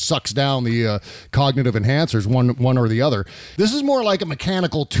 He just sucks down the cognitive enhancers, one or the other. This is more like a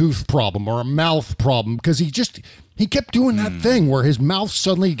mechanical tooth problem or a mouth problem because he kept doing that thing where his mouth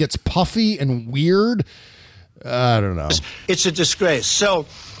suddenly gets puffy and weird. I don't know. It's a disgrace. So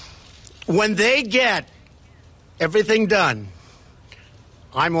when they get everything done,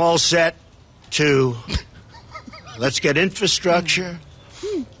 I'm all set to let's get infrastructure,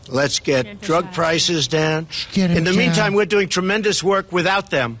 let's get drug prices down. In the meantime, we're doing tremendous work without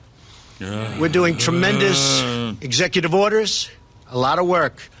them. We're doing tremendous executive orders, a lot of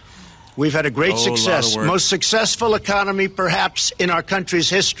work. We've had a great success, most successful economy perhaps in our country's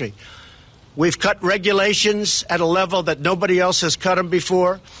history. We've cut regulations at a level that nobody else has cut them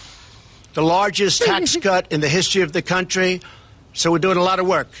before. The largest tax cut in the history of the country. So we're doing a lot of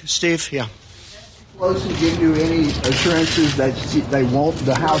work. Steve, yeah. Pelosi give you any assurances that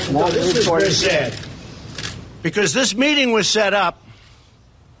the House won't this is report? sad. Because this meeting was set up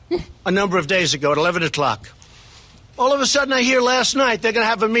a number of days ago at 11 o'clock. All of a sudden I hear last night they're going to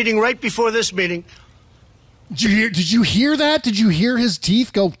have a meeting right before this meeting. Did you hear that? Did you hear his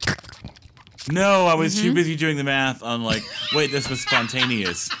teeth go? No, I was too busy doing the math on wait, this was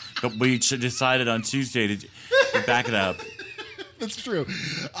spontaneous. But we decided on Tuesday to back it up. That's true.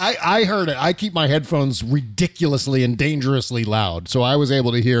 I heard it. I keep my headphones ridiculously and dangerously loud, so I was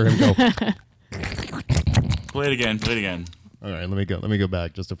able to hear him go. Play it again. All right, let me go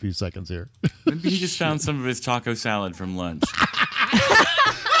back just a few seconds here. Maybe he just found some of his taco salad from lunch.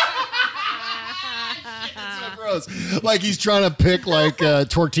 Like he's trying to pick a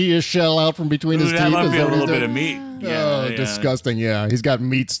tortilla shell out from between his teeth. That might be a little bit of meat. Yeah, disgusting. Yeah, he's got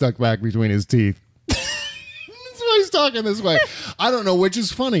meat stuck back between his teeth. That's why he's talking this way. I don't know which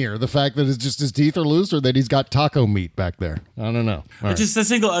is funnier, the fact that it's just his teeth are loose or that he's got taco meat back there. I don't know. Right. Just the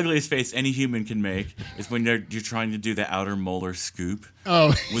single ugliest face any human can make is when you're trying to do the outer molar scoop. Oh,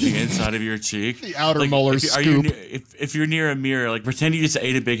 with the inside of your cheek. The outer molar scoop. If you're near a mirror, pretend you just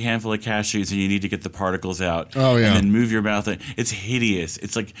ate a big handful of cashews and you need to get the particles out. Oh, yeah. And then move your mouth. It's hideous.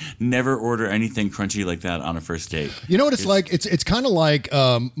 It's never order anything crunchy like that on a first date. You know what it's like? It's kind of like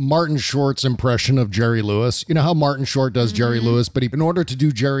Martin Short's impression of Jerry Lewis. You know how Martin Short does Jerry Lewis, but in order to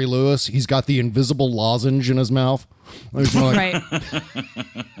do Jerry Lewis, he's got the invisible lozenge in his mouth. Right.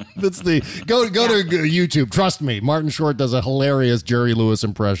 That's go to YouTube. Trust me, Martin Short does a hilarious Jerry Lewis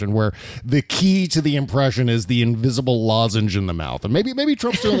impression where the key to the impression is the invisible lozenge in the mouth. And maybe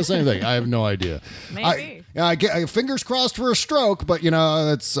Trump's doing the same thing. I have no idea. Maybe. I fingers crossed for a stroke, but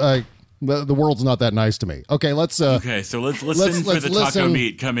that's the world's not that nice to me. Okay, let's so let's listen for the taco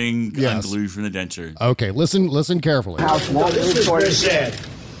meat coming unglued from the denture. Okay, listen carefully. House won't report it.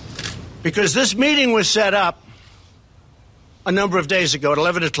 Because this meeting was set up a number of days ago at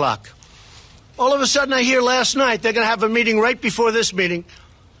 11 o'clock. All of a sudden I hear last night they're going to have a meeting right before this meeting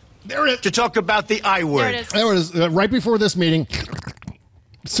to talk about the I word. There it is. Right before this meeting.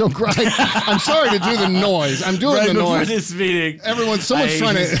 So I'm sorry to do the noise. I'm doing the noise. Right before this meeting, someone's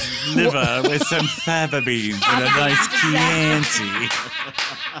trying to liver with some fava beans and a nice Chianti.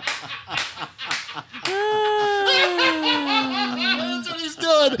 That's what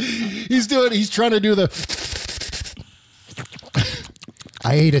he's doing. He's trying to do the.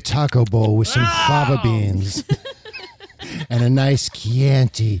 I ate a taco bowl with some fava beans and a nice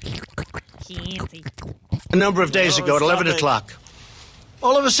Chianti. A number of days ago at 11 o'clock.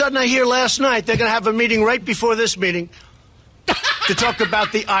 All of a sudden I hear last night they're going to have a meeting right before this meeting to talk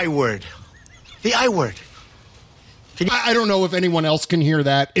about the I word. The I word. I don't know if anyone else can hear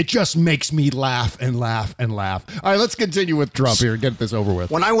that. It just makes me laugh and laugh and laugh. All right, let's continue with Trump here. Get this over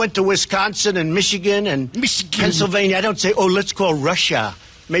with. When I went to Wisconsin and Michigan and Pennsylvania, I don't say, oh, let's call Russia.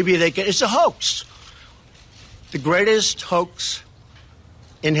 Maybe they can. It's a hoax. The greatest hoax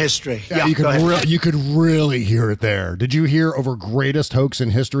in history. Yeah, you could really hear it there. Did you hear over greatest hoax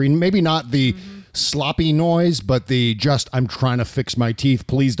in history? Maybe not the sloppy noise, but the I'm trying to fix my teeth.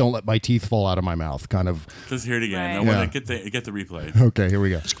 Please don't let my teeth fall out of my mouth kind of. Let's hear it again. I want to get the replay. Okay, here we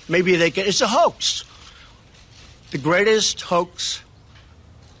go. Maybe they can. It's a hoax. The greatest hoax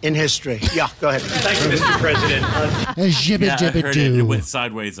in history. Yeah, go ahead. Thank you, Mr. President. I heard it went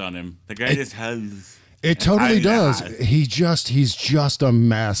sideways on him. The greatest hoax. It totally does. He's just a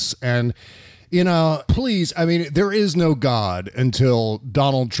mess. And, please, there is no God until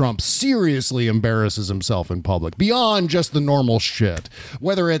Donald Trump seriously embarrasses himself in public, beyond just the normal shit.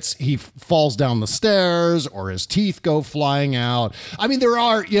 Whether it's he falls down the stairs or his teeth go flying out.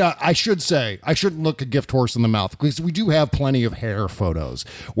 I should say, I shouldn't look a gift horse in the mouth, because we do have plenty of hair photos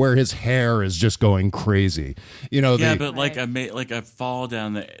where his hair is just going crazy. But like a fall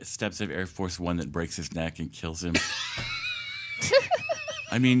down the steps of Air Force One that breaks his neck and kills him.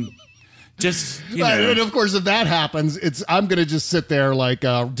 And of course, if that happens, I'm going to just sit there like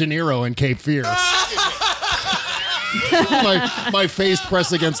De Niro in Cape Fear. my face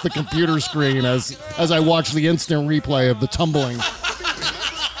pressed against the computer screen as I watch the instant replay of the tumbling.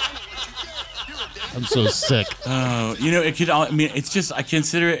 I'm so sick. Oh, it could. It's just. I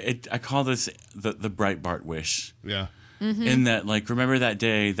consider it. I call this the Breitbart wish. Yeah. Mm-hmm. In that, remember that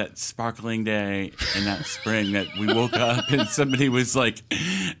day, that sparkling day in that spring that we woke up and somebody was like,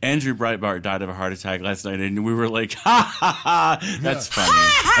 Andrew Breitbart died of a heart attack last night, and we were like, ha ha ha, that's funny.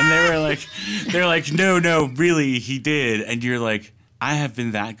 And they're like, no, really, he did. And you're like, I have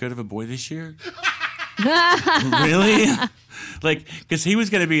been that good of a boy this year? Really? Because he was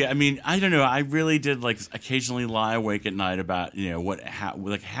going to be, I don't know. I really did occasionally lie awake at night about, what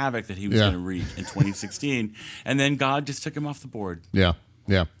havoc that he was going to wreak in 2016. And then God just took him off the board. Yeah.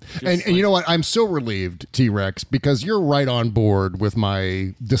 Yeah. And you know what? I'm so relieved, T-Rex, because you're right on board with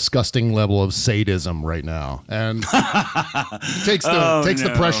my disgusting level of sadism right now. And takes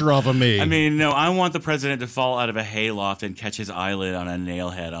the pressure off of me. I want the president to fall out of a hayloft and catch his eyelid on a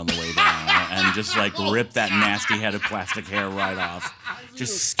nail head on the way down and just rip that nasty head of plastic hair right off.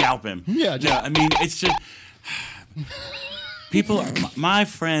 Just scalp him. Yeah. It's just... my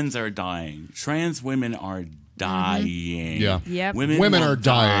friends are dying. Trans women are dying. Yeah. Yep. Women are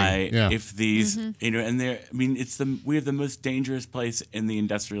dying. Yeah. If these, and they're, we have the most dangerous place in the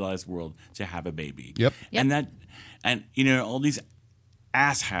industrialized world to have a baby. Yep. And all these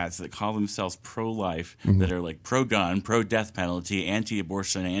asshats that call themselves pro-life, that are pro-gun, pro-death penalty,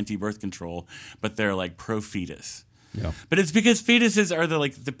 anti-abortion, anti-birth control, but they're pro-fetus. Yeah. But it's because fetuses are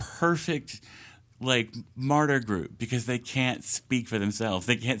the perfect martyr group, because they can't speak for themselves.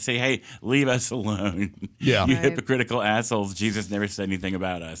 They can't say, hey, leave us alone. Yeah. You hypocritical assholes. Jesus never said anything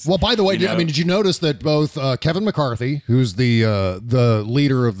about us. Well, by the way, did you notice that both Kevin McCarthy, who's the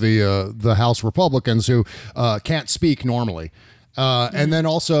leader of the House Republicans, who can't speak normally, and then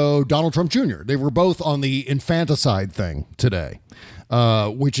also Donald Trump Jr., they were both on the infanticide thing today.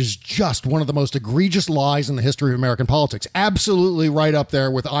 Which is just one of the most egregious lies in the history of American politics. Absolutely right up there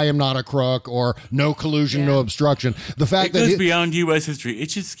with I am not a crook or no collusion, no obstruction. The fact it goes beyond U.S. history.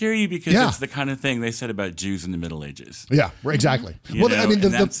 It should scare you because it's the kind of thing they said about Jews in the Middle Ages. Yeah, exactly.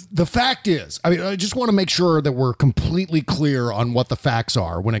 The fact is, I just want to make sure that we're completely clear on what the facts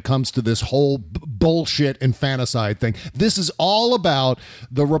are when it comes to this whole bullshit infanticide thing. This is all about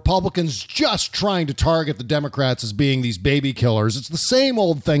the Republicans just trying to target the Democrats as being these baby killers. It's the same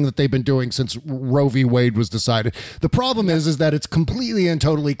old thing that they've been doing since Roe v. Wade was decided. The problem is that it's completely and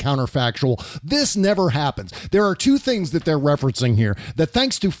totally counterfactual. This never happens. There are two things that they're referencing here, that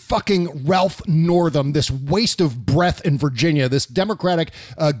thanks to fucking Ralph Northam, this waste of breath in Virginia, this Democratic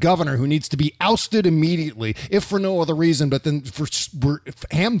governor who needs to be ousted immediately, if for no other reason, but then for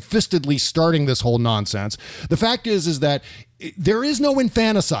ham-fistedly starting this whole nonsense. The fact is that there is no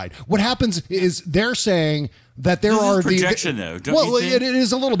infanticide. What happens is they're saying that there are projection, though. It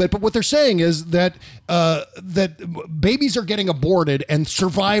is a little bit, but what they're saying is that that babies are getting aborted and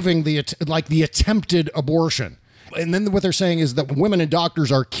surviving the attempted abortion. And then what they're saying is that women and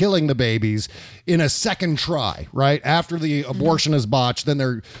doctors are killing the babies in a second try, right? After the abortion is botched, then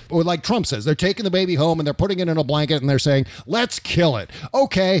or like Trump says, they're taking the baby home and they're putting it in a blanket and they're saying, let's kill it.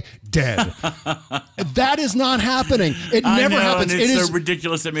 Okay, dead. That is not happening. It never happens. And it's it so is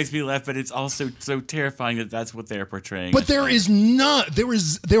ridiculous it makes me laugh, but it's also so terrifying that that's what they're portraying. But there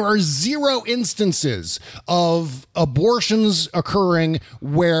are zero instances of abortions occurring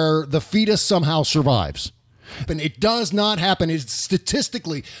where the fetus somehow survives. And it does not happen. It's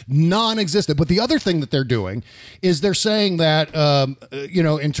statistically non-existent. But the other thing that they're doing is they're saying that,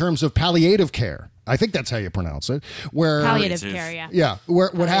 in terms of palliative care, I think that's how you pronounce it. Where palliative care, yeah. Yeah, where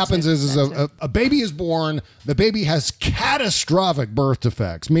what happens is a baby is born, the baby has catastrophic birth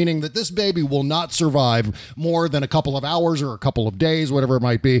defects, meaning that this baby will not survive more than a couple of hours or a couple of days, whatever it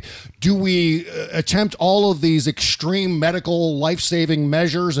might be. Do we attempt all of these extreme medical life-saving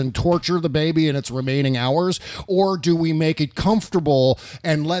measures and torture the baby in its remaining hours? Or do we make it comfortable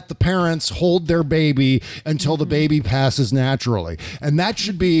and let the parents hold their baby until the baby passes naturally? And that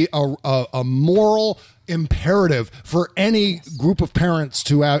should be a moral imperative for any group of parents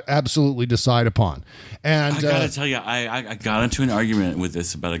to absolutely decide upon. And I gotta tell you, I got into an argument with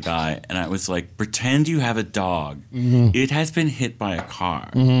this about a guy, and I was like, pretend you have a dog. Mm-hmm. It has been hit by a car.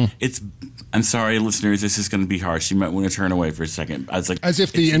 Mm-hmm. I'm sorry, listeners, this is going to be harsh. You might want to turn away for a second. I was like, as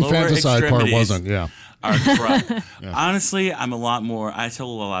if the infanticide part wasn't, yeah. Yeah. Honestly, I tell a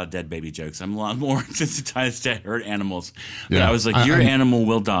lot of dead baby jokes. I'm a lot more sensitized to hurt animals. But Yeah. I was like, your animal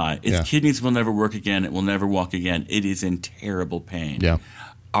will die. Its Yeah. kidneys will never work again. It will never walk again. It is in terrible pain. Yeah.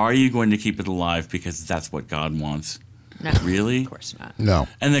 Are you going to keep it alive because that's what God wants? No. Really? Of course not. No.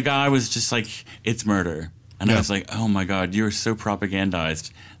 And the guy was just like, it's murder. And I was like, oh my God, you're so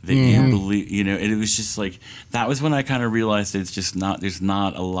propagandized that you believe, and it was just like, that was when I kind of realized that it's just there's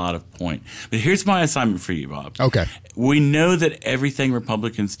not a lot of point. But here's my assignment for you, Bob. Okay. We know that everything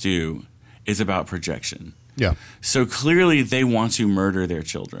Republicans do is about projection. Yeah. So clearly they want to murder their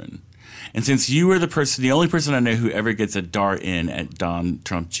children. And since you are the only person I know who ever gets a dart in at Don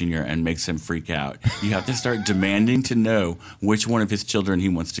Trump Jr. and makes him freak out, you have to start demanding to know which one of his children he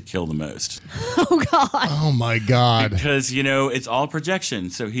wants to kill the most. Oh, God. Oh, my God. Because, it's all projection.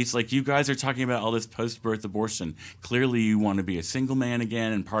 So he's like, you guys are talking about all this post-birth abortion. Clearly you want to be a single man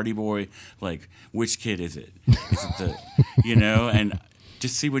again and party boy. Like, which kid is it? Is it and...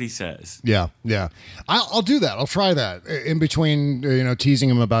 Just see what he says. Yeah. I'll do that. I'll try that in between,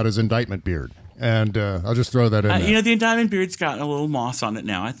 teasing him about his indictment beard. And I'll just throw that in there. The indictment beard's gotten a little moss on it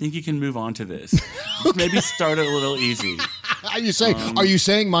now. I think you can move on to this. Just maybe start it a little easy. Are you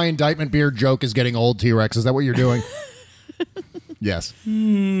saying my indictment beard joke is getting old, T-Rex? Is that what you're doing? Yes.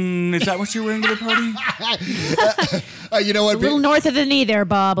 Is that what you're wearing to the party? You know what? A little north of the knee there,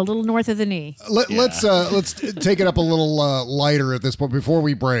 Bob. A little north of the knee. Let's take it up a little lighter at this point. Before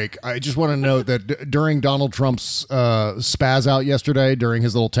we break, I just want to note that during Donald Trump's spaz out yesterday, during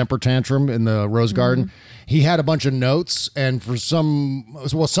his little temper tantrum in the Rose Garden, he had a bunch of notes, and for some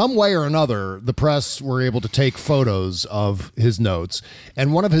way or another, the press were able to take photos of his notes.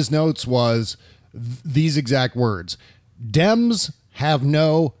 And one of his notes was these exact words: Dems have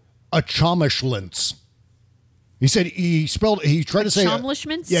no accomplishments. He said he tried to say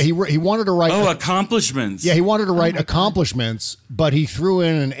accomplishments. Yeah, he wanted to write accomplishments. Yeah, he wanted to write accomplishments, but he threw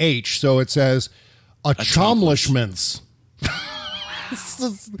in an H, so it says accomplishments.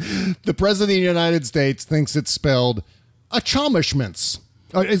 The president of the United States thinks it's spelled accomplishments.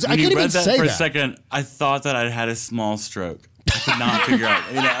 I can't even say that. For a second, I thought that I had a small stroke. I could not figure out.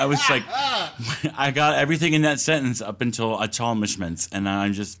 I was like, I got everything in that sentence up until accomplishments, and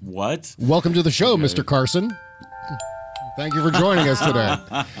I'm just, what? Welcome to the show, Mr. Carson. Thank you for joining us today.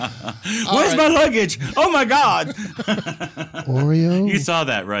 Where's my luggage? Oh my God! Oreo? You saw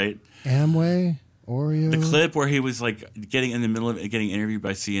that, right? Amway? Oreo? The clip where he was like getting in the middle of getting interviewed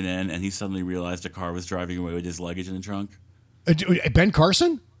by CNN, and he suddenly realized a car was driving away with his luggage in the trunk. Ben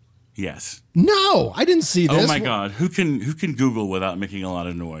Carson? Yes. No, I didn't see this. Oh my God! Who can Google without making a lot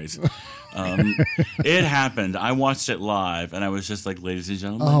of noise? It happened. I watched it live, and I was just like, "Ladies and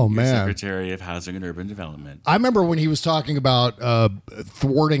gentlemen, your Secretary of Housing and Urban Development." I remember when he was talking about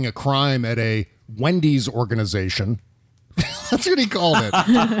thwarting a crime at a Wendy's organization. That's what he called it.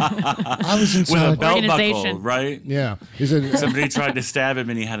 I was inside. With a belt buckle, right? Yeah. He said, somebody tried to stab him,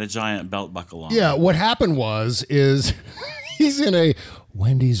 and he had a giant belt buckle on. Yeah. What happened is he's in a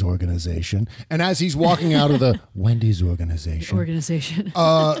Wendy's organization, and as he's walking out of the Wendy's organization,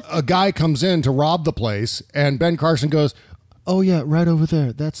 a guy comes in to rob the place, and Ben Carson goes, Oh, yeah, right over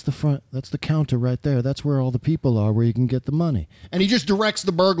there. That's the front. That's the counter right there. That's where all the people are where you can get the money. And he just directs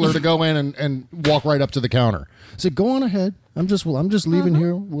the burglar to go in and walk right up to the counter. I said, go on ahead. I'm just leaving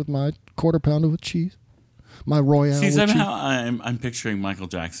here with my quarter pounder with cheese. My Royale. See, somehow I'm picturing Michael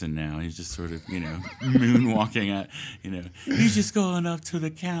Jackson now. He's just sort of, moonwalking at, he's just going up to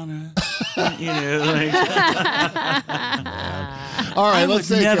the counter. Like. All right, let's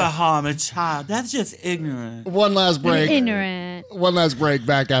never harm a child. That's just ignorant. One last break. Ignorant. One last break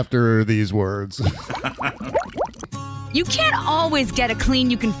back after these words. You can't always get a clean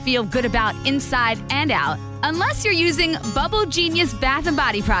you can feel good about inside and out unless you're using Bubble Genius Bath and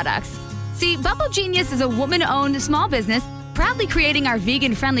Body products. See, Bubble Genius is a woman-owned small business proudly creating our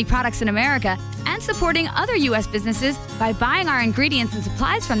vegan-friendly products in America and supporting other U.S. businesses by buying our ingredients and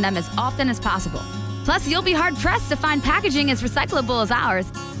supplies from them as often as possible. Plus, you'll be hard-pressed to find packaging as recyclable as ours.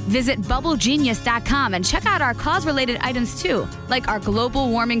 Visit BubbleGenius.com and check out our cause-related items too, like our global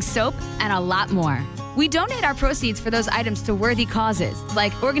warming soap and a lot more. We donate our proceeds for those items to worthy causes,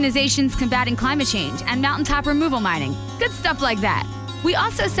 like organizations combating climate change and mountaintop removal mining. Good stuff like that. We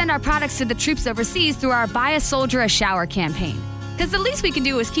also send our products to the troops overseas through our Buy a Soldier a Shower campaign. Because the least we can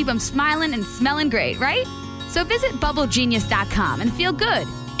do is keep them smiling and smelling great, right? So visit BubbleGenius.com and feel good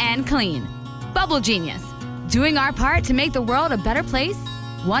and clean. Bubble Genius, doing our part to make the world a better place,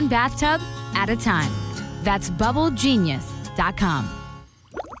 one bathtub at a time. That's BubbleGenius.com.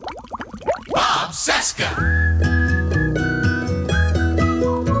 Bob Cesca.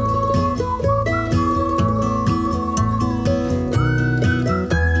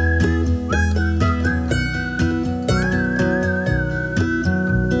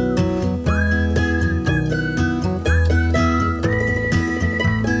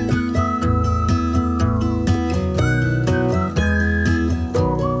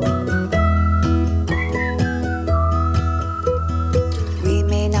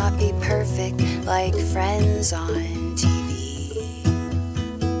 Like friends on TV.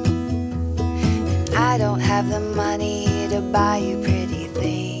 And I don't have the money to buy you pretty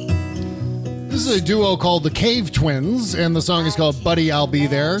things. This is a duo called the Cave Twins, and the song is called Buddy, I'll Be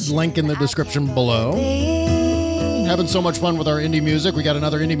There. Link in the description below. Having so much fun with our indie music. We got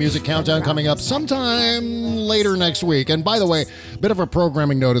another indie music countdown coming up sometime later next week. And by the way, bit of a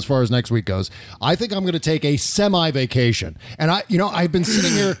programming note as far as next week goes. I think I'm going to take a semi-vacation. And I've been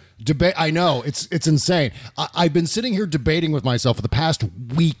sitting here I know, it's insane. I've been sitting here debating with myself for the past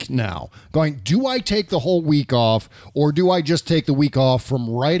week now, going, do I take the whole week off, or do I just take the week off from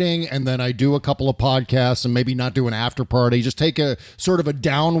writing and then I do a couple of podcasts and maybe not do an after party, just take a sort of a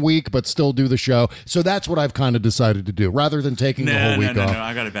down week but still do the show? So that's what I've kind of decided to do, rather than taking the whole week off. No,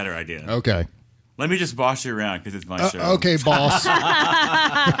 I got a better idea. Okay. Let me just boss you around because it's my show. Okay, boss.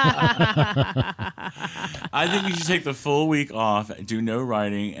 I think you should take the full week off, do no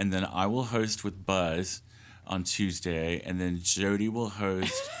writing, and then I will host with Buzz on Tuesday, and then Jody will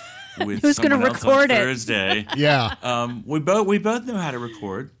host with Who's someone else on record it? Thursday. Yeah. We both know how to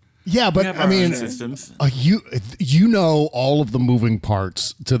record. Yeah, but I mean, you know all of the moving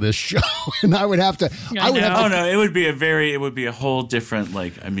parts to this show, and I would have to. It would be a whole different,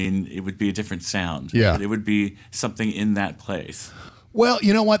 it would be a different sound. Yeah, it would be something in that place. Well,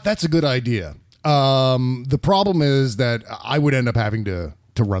 you know what? That's a good idea. The problem is that I would end up having to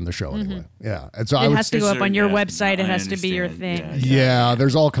run the show anyway. Mm-hmm. Yeah, and so it has to go up on your website. It has to be your thing. Yeah,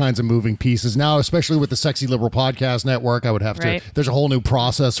 there's all kinds of moving pieces now, especially with the Sexy Liberal Podcast Network. I would have to. There's a whole new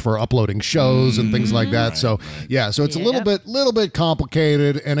process for uploading shows and things like that. So so it's a little bit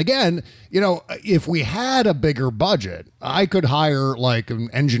complicated. And again, if we had a bigger budget, I could hire like an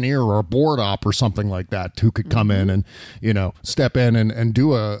engineer or a board op or something like that who could come in and step in and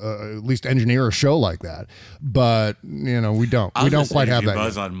do at least engineer a show like that. But we don't. We don't quite have that.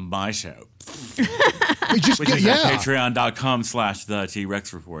 Buzz on my show. Which is patreon.com/the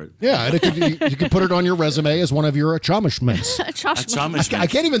T-Rex Report. Yeah, and you can put it on your resume as one of your accomplishments. I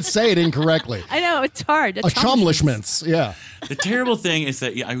can't even say it incorrectly. I know, it's hard. Accomplishments, yeah. The terrible thing is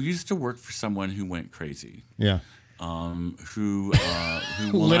that I used to work for someone who went crazy. Yeah. Who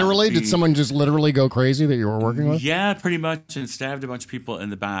literally did someone just literally go crazy that you were working with? Yeah, pretty much, and stabbed a bunch of people in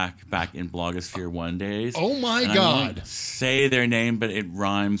the back in Blogosphere 1 days. Oh my God! I won't say their name, but it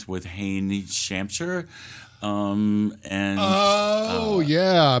rhymes with Haney Shampshire. Yeah,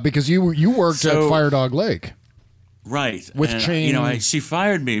 because you worked at Fire Dog Lake, right? With chain. She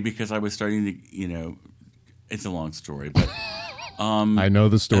fired me because I was starting to, it's a long story, but. I know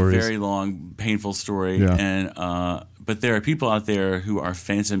the stories. A very long, painful story. Yeah. And but there are people out there who are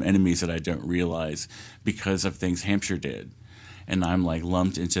phantom enemies that I don't realize because of things Hampshire did. and I'm like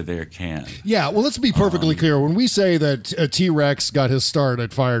lumped into their can. Yeah, well, let's be perfectly clear. When we say that T-Rex got his start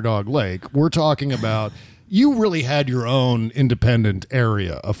at Fire Dog Lake, we're talking about you really had your own independent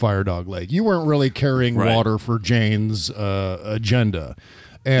area of Fire Dog Lake. You weren't really carrying water for Jane's agenda.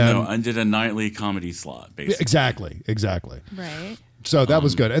 And I did a nightly comedy slot, basically. Exactly. Right. So that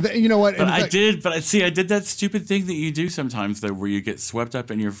was good. And you know what? But I did that stupid thing that you do sometimes, though, where you get swept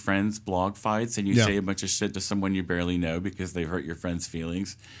up in your friends' blog fights and you say a bunch of shit to someone you barely know because they've hurt your friends'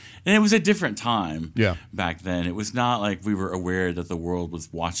 feelings. And it was a different time back then. It was not like we were aware that the world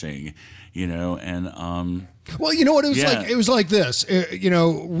was watching, and well, you know what it was like? It was like this.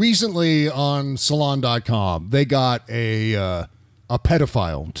 Recently on Salon.com, they got a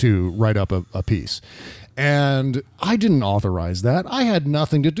pedophile to write up a piece. And I didn't authorize that. I had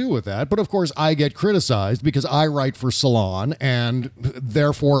nothing to do with that. But of course, I get criticized because I write for Salon, and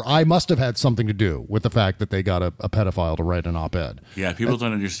therefore I must have had something to do with the fact that they got a pedophile to write an op-ed. Yeah, people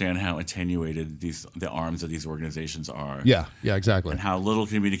don't understand how attenuated the arms of these organizations are. Yeah, exactly. And how little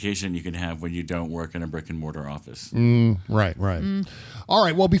communication you can have when you don't work in a brick and mortar office. Right. All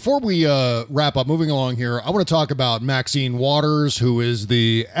right, well, before we wrap up, moving along here, I want to talk about Maxine Waters, who is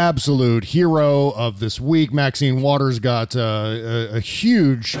the absolute hero of this week. Maxine Waters got a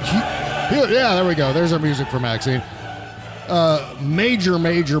huge, yeah, there we go. There's our music for Maxine.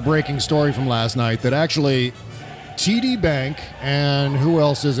 Major breaking story from last night that actually TD Bank and who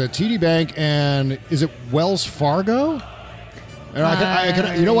else is it? TD Bank and is it Wells Fargo? And I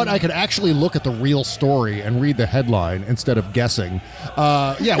could, you know what? I could actually look at the real story and read the headline instead of guessing.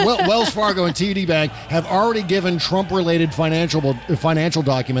 Wells Fargo and TD Bank have already given Trump-related financial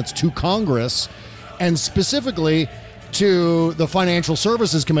documents to Congress, and specifically to the Financial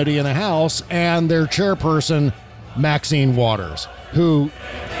Services Committee in the House and their chairperson, Maxine Waters, who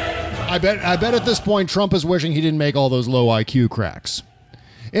I bet at this point Trump is wishing he didn't make all those low IQ cracks.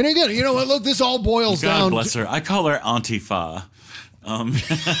 And again, you know what? Look, this all boils down. God bless her. I call her Antifa.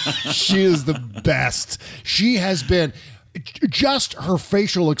 She is the best. She has been. Just her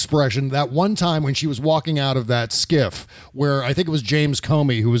facial expression that one time when she was walking out of that skiff where I think it was James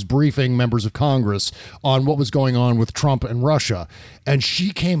Comey who was briefing members of Congress on what was going on with Trump and Russia. And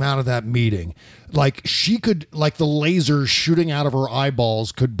she came out of that meeting like she could, like the lasers shooting out of her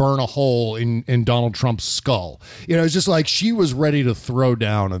eyeballs could burn a hole in Donald Trump's skull. It's just like she was ready to throw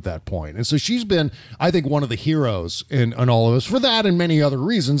down at that point. And so she's been, I think, one of the heroes in all of us for that and many other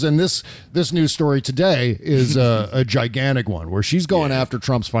reasons. And this news story today is a gigantic one where she's going after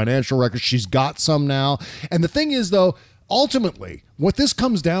Trump's financial records. She's got some now. And the thing is, though, ultimately, what this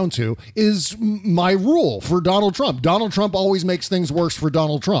comes down to is my rule for Donald Trump. Donald Trump always makes things worse for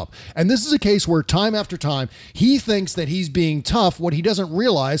Donald Trump. And this is a case where time after time, he thinks that he's being tough. What he doesn't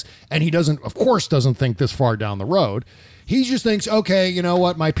realize, and he doesn't think this far down the road, he just thinks, okay, you know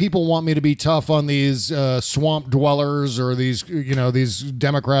what? My people want me to be tough on these swamp dwellers or these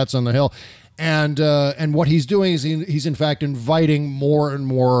Democrats on the Hill. And what he's doing is he's in fact inviting more and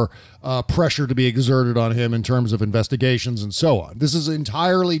more pressure to be exerted on him in terms of investigations and so on. This is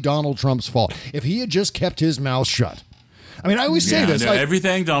entirely Donald Trump's fault. If he had just kept his mouth shut. I mean, I always say this.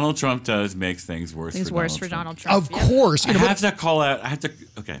 Everything Donald Trump does makes things worse for Donald Trump. Of course. I have to call out.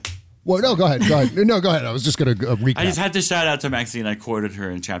 Okay. Well, no, go ahead. No, go ahead. I was just going to recap. I just had to shout out to Maxine. I quoted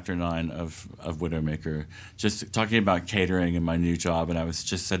her in Chapter 9 of Widowmaker, just talking about catering and my new job. And I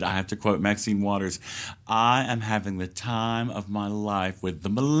said, I have to quote Maxine Waters, I am having the time of my life with the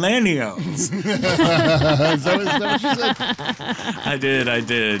millennials. Is that what you said? I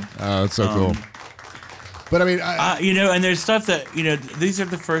did. Oh, that's so cool. But I mean, and there's stuff that, these are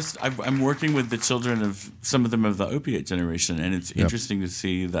the first, I'm working with the children of some of them of the opiate generation. And it's interesting to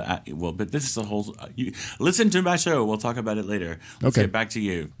see that, but this is a whole, listen to my show. We'll talk about it later. Let's get back to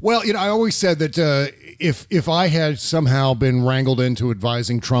you. Well, I always said that if I had somehow been wrangled into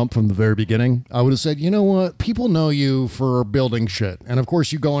advising Trump from the very beginning, I would have said, you know what? People know you for building shit. And of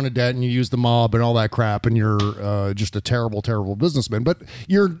course you go into debt and you use the mob and all that crap. And you're just a terrible, terrible businessman. But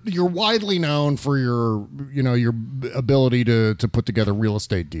you're widely known for your ability to put together real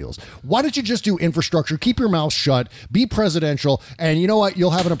estate deals. Why don't you just do infrastructure, keep your mouth shut, be presidential, and you know what? You'll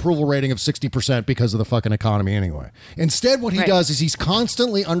have an approval rating of 60% because of the fucking economy anyway. Instead, what he does is he's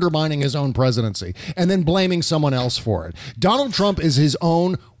constantly undermining his own presidency and then blaming someone else for it. Donald Trump is his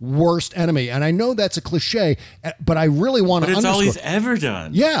own worst enemy. And I know that's a cliche, but I really want to underscore. But it's all he's ever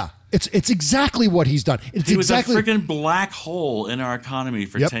done. Yeah. It's exactly what he's done. He was a freaking black hole in our economy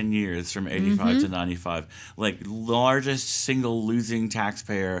for 10 years, from 85 to 95. Like, largest single losing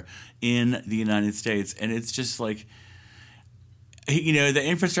taxpayer in the United States. And it's just like, the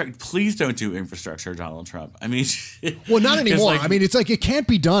infrastructure, please don't do infrastructure, Donald Trump. I mean, Well, not anymore. Like, I mean, it's like it can't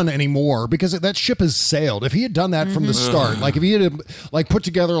be done anymore because that ship has sailed. If he had done that from the start, like if he had like put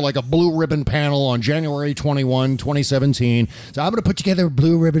together like a blue ribbon panel on January 21, 2017. So I'm going to put together a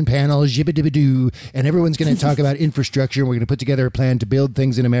blue ribbon panel, jibba-dibba-doo, and everyone's going to talk about infrastructure. And we're going to put together a plan to build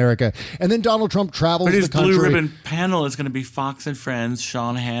things in America. And then Donald Trump travels but the his country. blue ribbon panel is going to be Fox and Friends,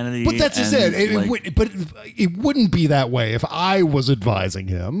 Sean Hannity. But that's just it. But it wouldn't be that way if I was advising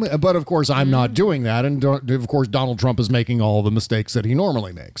him. But of course, I'm not doing that. And of course, Donald Trump is making all the mistakes that he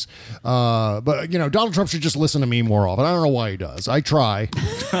normally makes. But, Donald Trump should just listen to me more often. I don't know why he does. I try.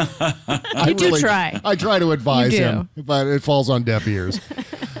 You do try. I try to advise him, but it falls on deaf ears.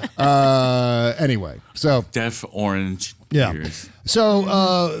 Anyway, so. Deaf orange ears.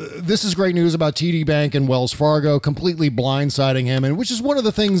 So this is great news about TD Bank and Wells Fargo completely blindsiding him, and which is one of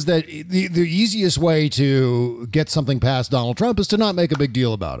the things that the easiest way to get something past Donald Trump is to not make a big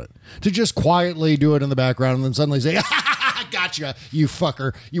deal about it, to just quietly do it in the background and then suddenly say, gotcha, you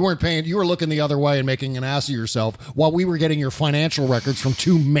fucker. You weren't paying. You were looking the other way and making an ass of yourself while we were getting your financial records from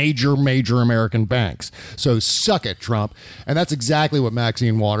two major American banks. So suck it, Trump. And that's exactly what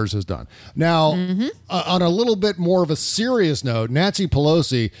Maxine Waters has done. Now, on a little bit more of a serious note, Nancy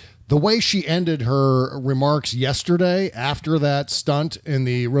Pelosi, the way she ended her remarks yesterday after that stunt in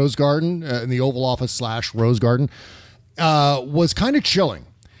the Rose Garden, in the Oval Office / Rose Garden, was kind of chilling.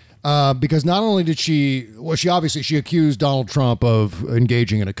 Because not only did she accused Donald Trump of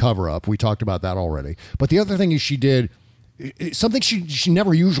engaging in a cover-up. We talked about that already. But the other thing is she did something she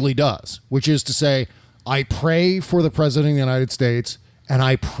never usually does, which is to say, I pray for the President of the United States and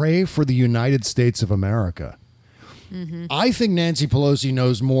I pray for the United States of America. I think Nancy Pelosi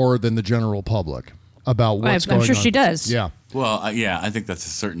knows more than the general public about what's going on. I'm sure she does. Yeah. Well, I think that's a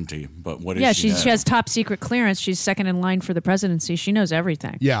certainty. But what is she has top secret clearance. She's second in line for the presidency. She knows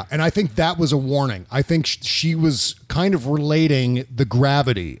everything. Yeah, and I think that was a warning. I think she was kind of relating the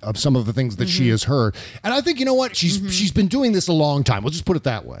gravity of some of the things that she has heard. And I think, you know what? She's been doing this a long time. We'll just put it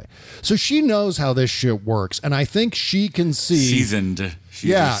that way. So she knows how this shit works. And I think she can see... Seasoned.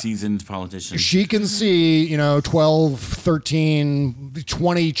 She's a seasoned politician. She can see, 12, 13,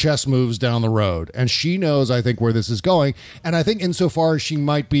 20 chess moves down the road. And she knows, I think, where this is going. And I think insofar as she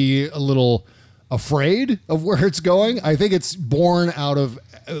might be a little afraid of where it's going, I think it's born out of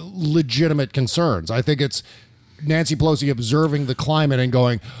legitimate concerns. I think it's Nancy Pelosi observing the climate and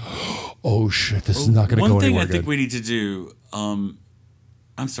going, oh, shit, this is not going to go anywhere good. One thing I think we need to do...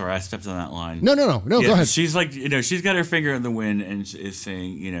 I'm sorry, I stepped on that line. No, go ahead. She's like, she's got her finger in the wind and is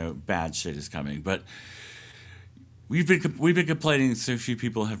saying, bad shit is coming. But we've been complaining so few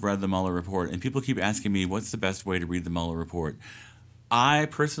people have read the Mueller report, and people keep asking me, what's the best way to read the Mueller report? I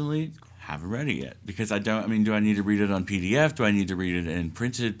personally haven't read it yet because do I need to read it on PDF? Do I need to read it in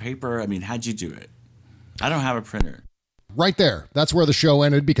printed paper? How'd you do it? I don't have a printer. Right there. That's where the show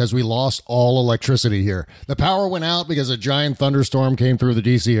ended because we lost all electricity here. The power went out because a giant thunderstorm came through the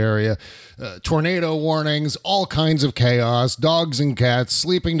D.C. area. Tornado warnings, all kinds of chaos, dogs and cats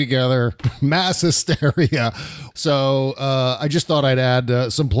sleeping together, mass hysteria. So I just thought I'd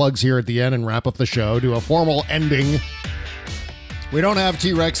add some plugs here at the end and wrap up the show, do a formal ending. We don't have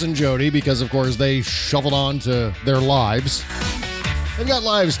T-Rex and Jody because, of course, they shuffled on to their lives. They've got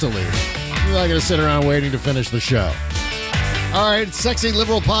lives to lead. We're not going to sit around waiting to finish the show. All right, Sexy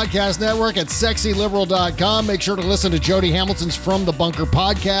Liberal Podcast Network at sexyliberal.com. Make sure to listen to Jody Hamilton's From the Bunker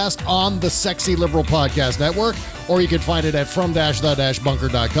podcast on the Sexy Liberal Podcast Network, or you can find it at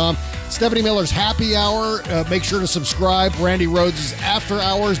from-the-bunker.com. Stephanie Miller's Happy Hour. Make sure to subscribe. Randy Rhodes' After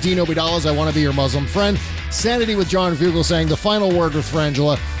Hours. Dino Vidala's I Want to Be Your Muslim Friend. Sanity with John Fugelsang. The Final Word with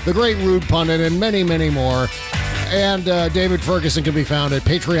Frangela. The Great Rude Pundit, and many, many more. And David Ferguson can be found at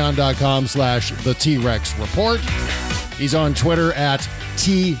patreon.com/the T-Rex Report. He's on Twitter at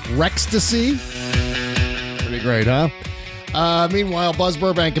T-Rextasy. Pretty great, huh? Meanwhile, Buzz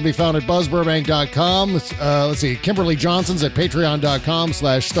Burbank can be found at buzzburbank.com. Let's see. Kimberly Johnson's at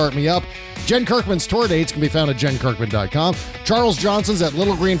patreon.com/startmeup. Jen Kirkman's tour dates can be found at jenkirkman.com. Charles Johnson's at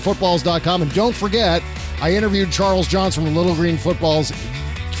littlegreenfootballs.com. And don't forget, I interviewed Charles Johnson from Little Green Footballs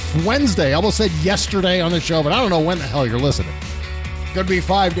Wednesday. I almost said yesterday on the show, but I don't know when the hell you're listening. Could be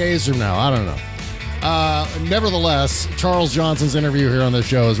 5 days from now. I don't know. Nevertheless, Charles Johnson's interview here on the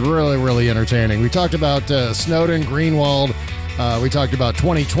show is really, really entertaining. We talked about Snowden, Greenwald. We talked about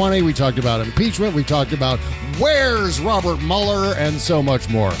 2020. We talked about impeachment. We talked about where's Robert Mueller and so much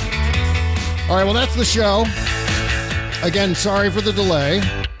more. All right, well, that's the show. Again, sorry for the delay.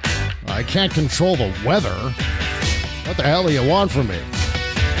 I can't control the weather. What the hell do you want from me?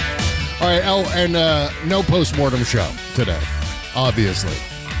 All right, and no postmortem show today, obviously.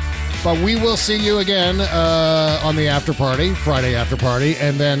 But we will see you again on the after party, Friday after party,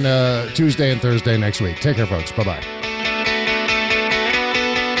 and then Tuesday and Thursday next week. Take care, folks. Bye-bye.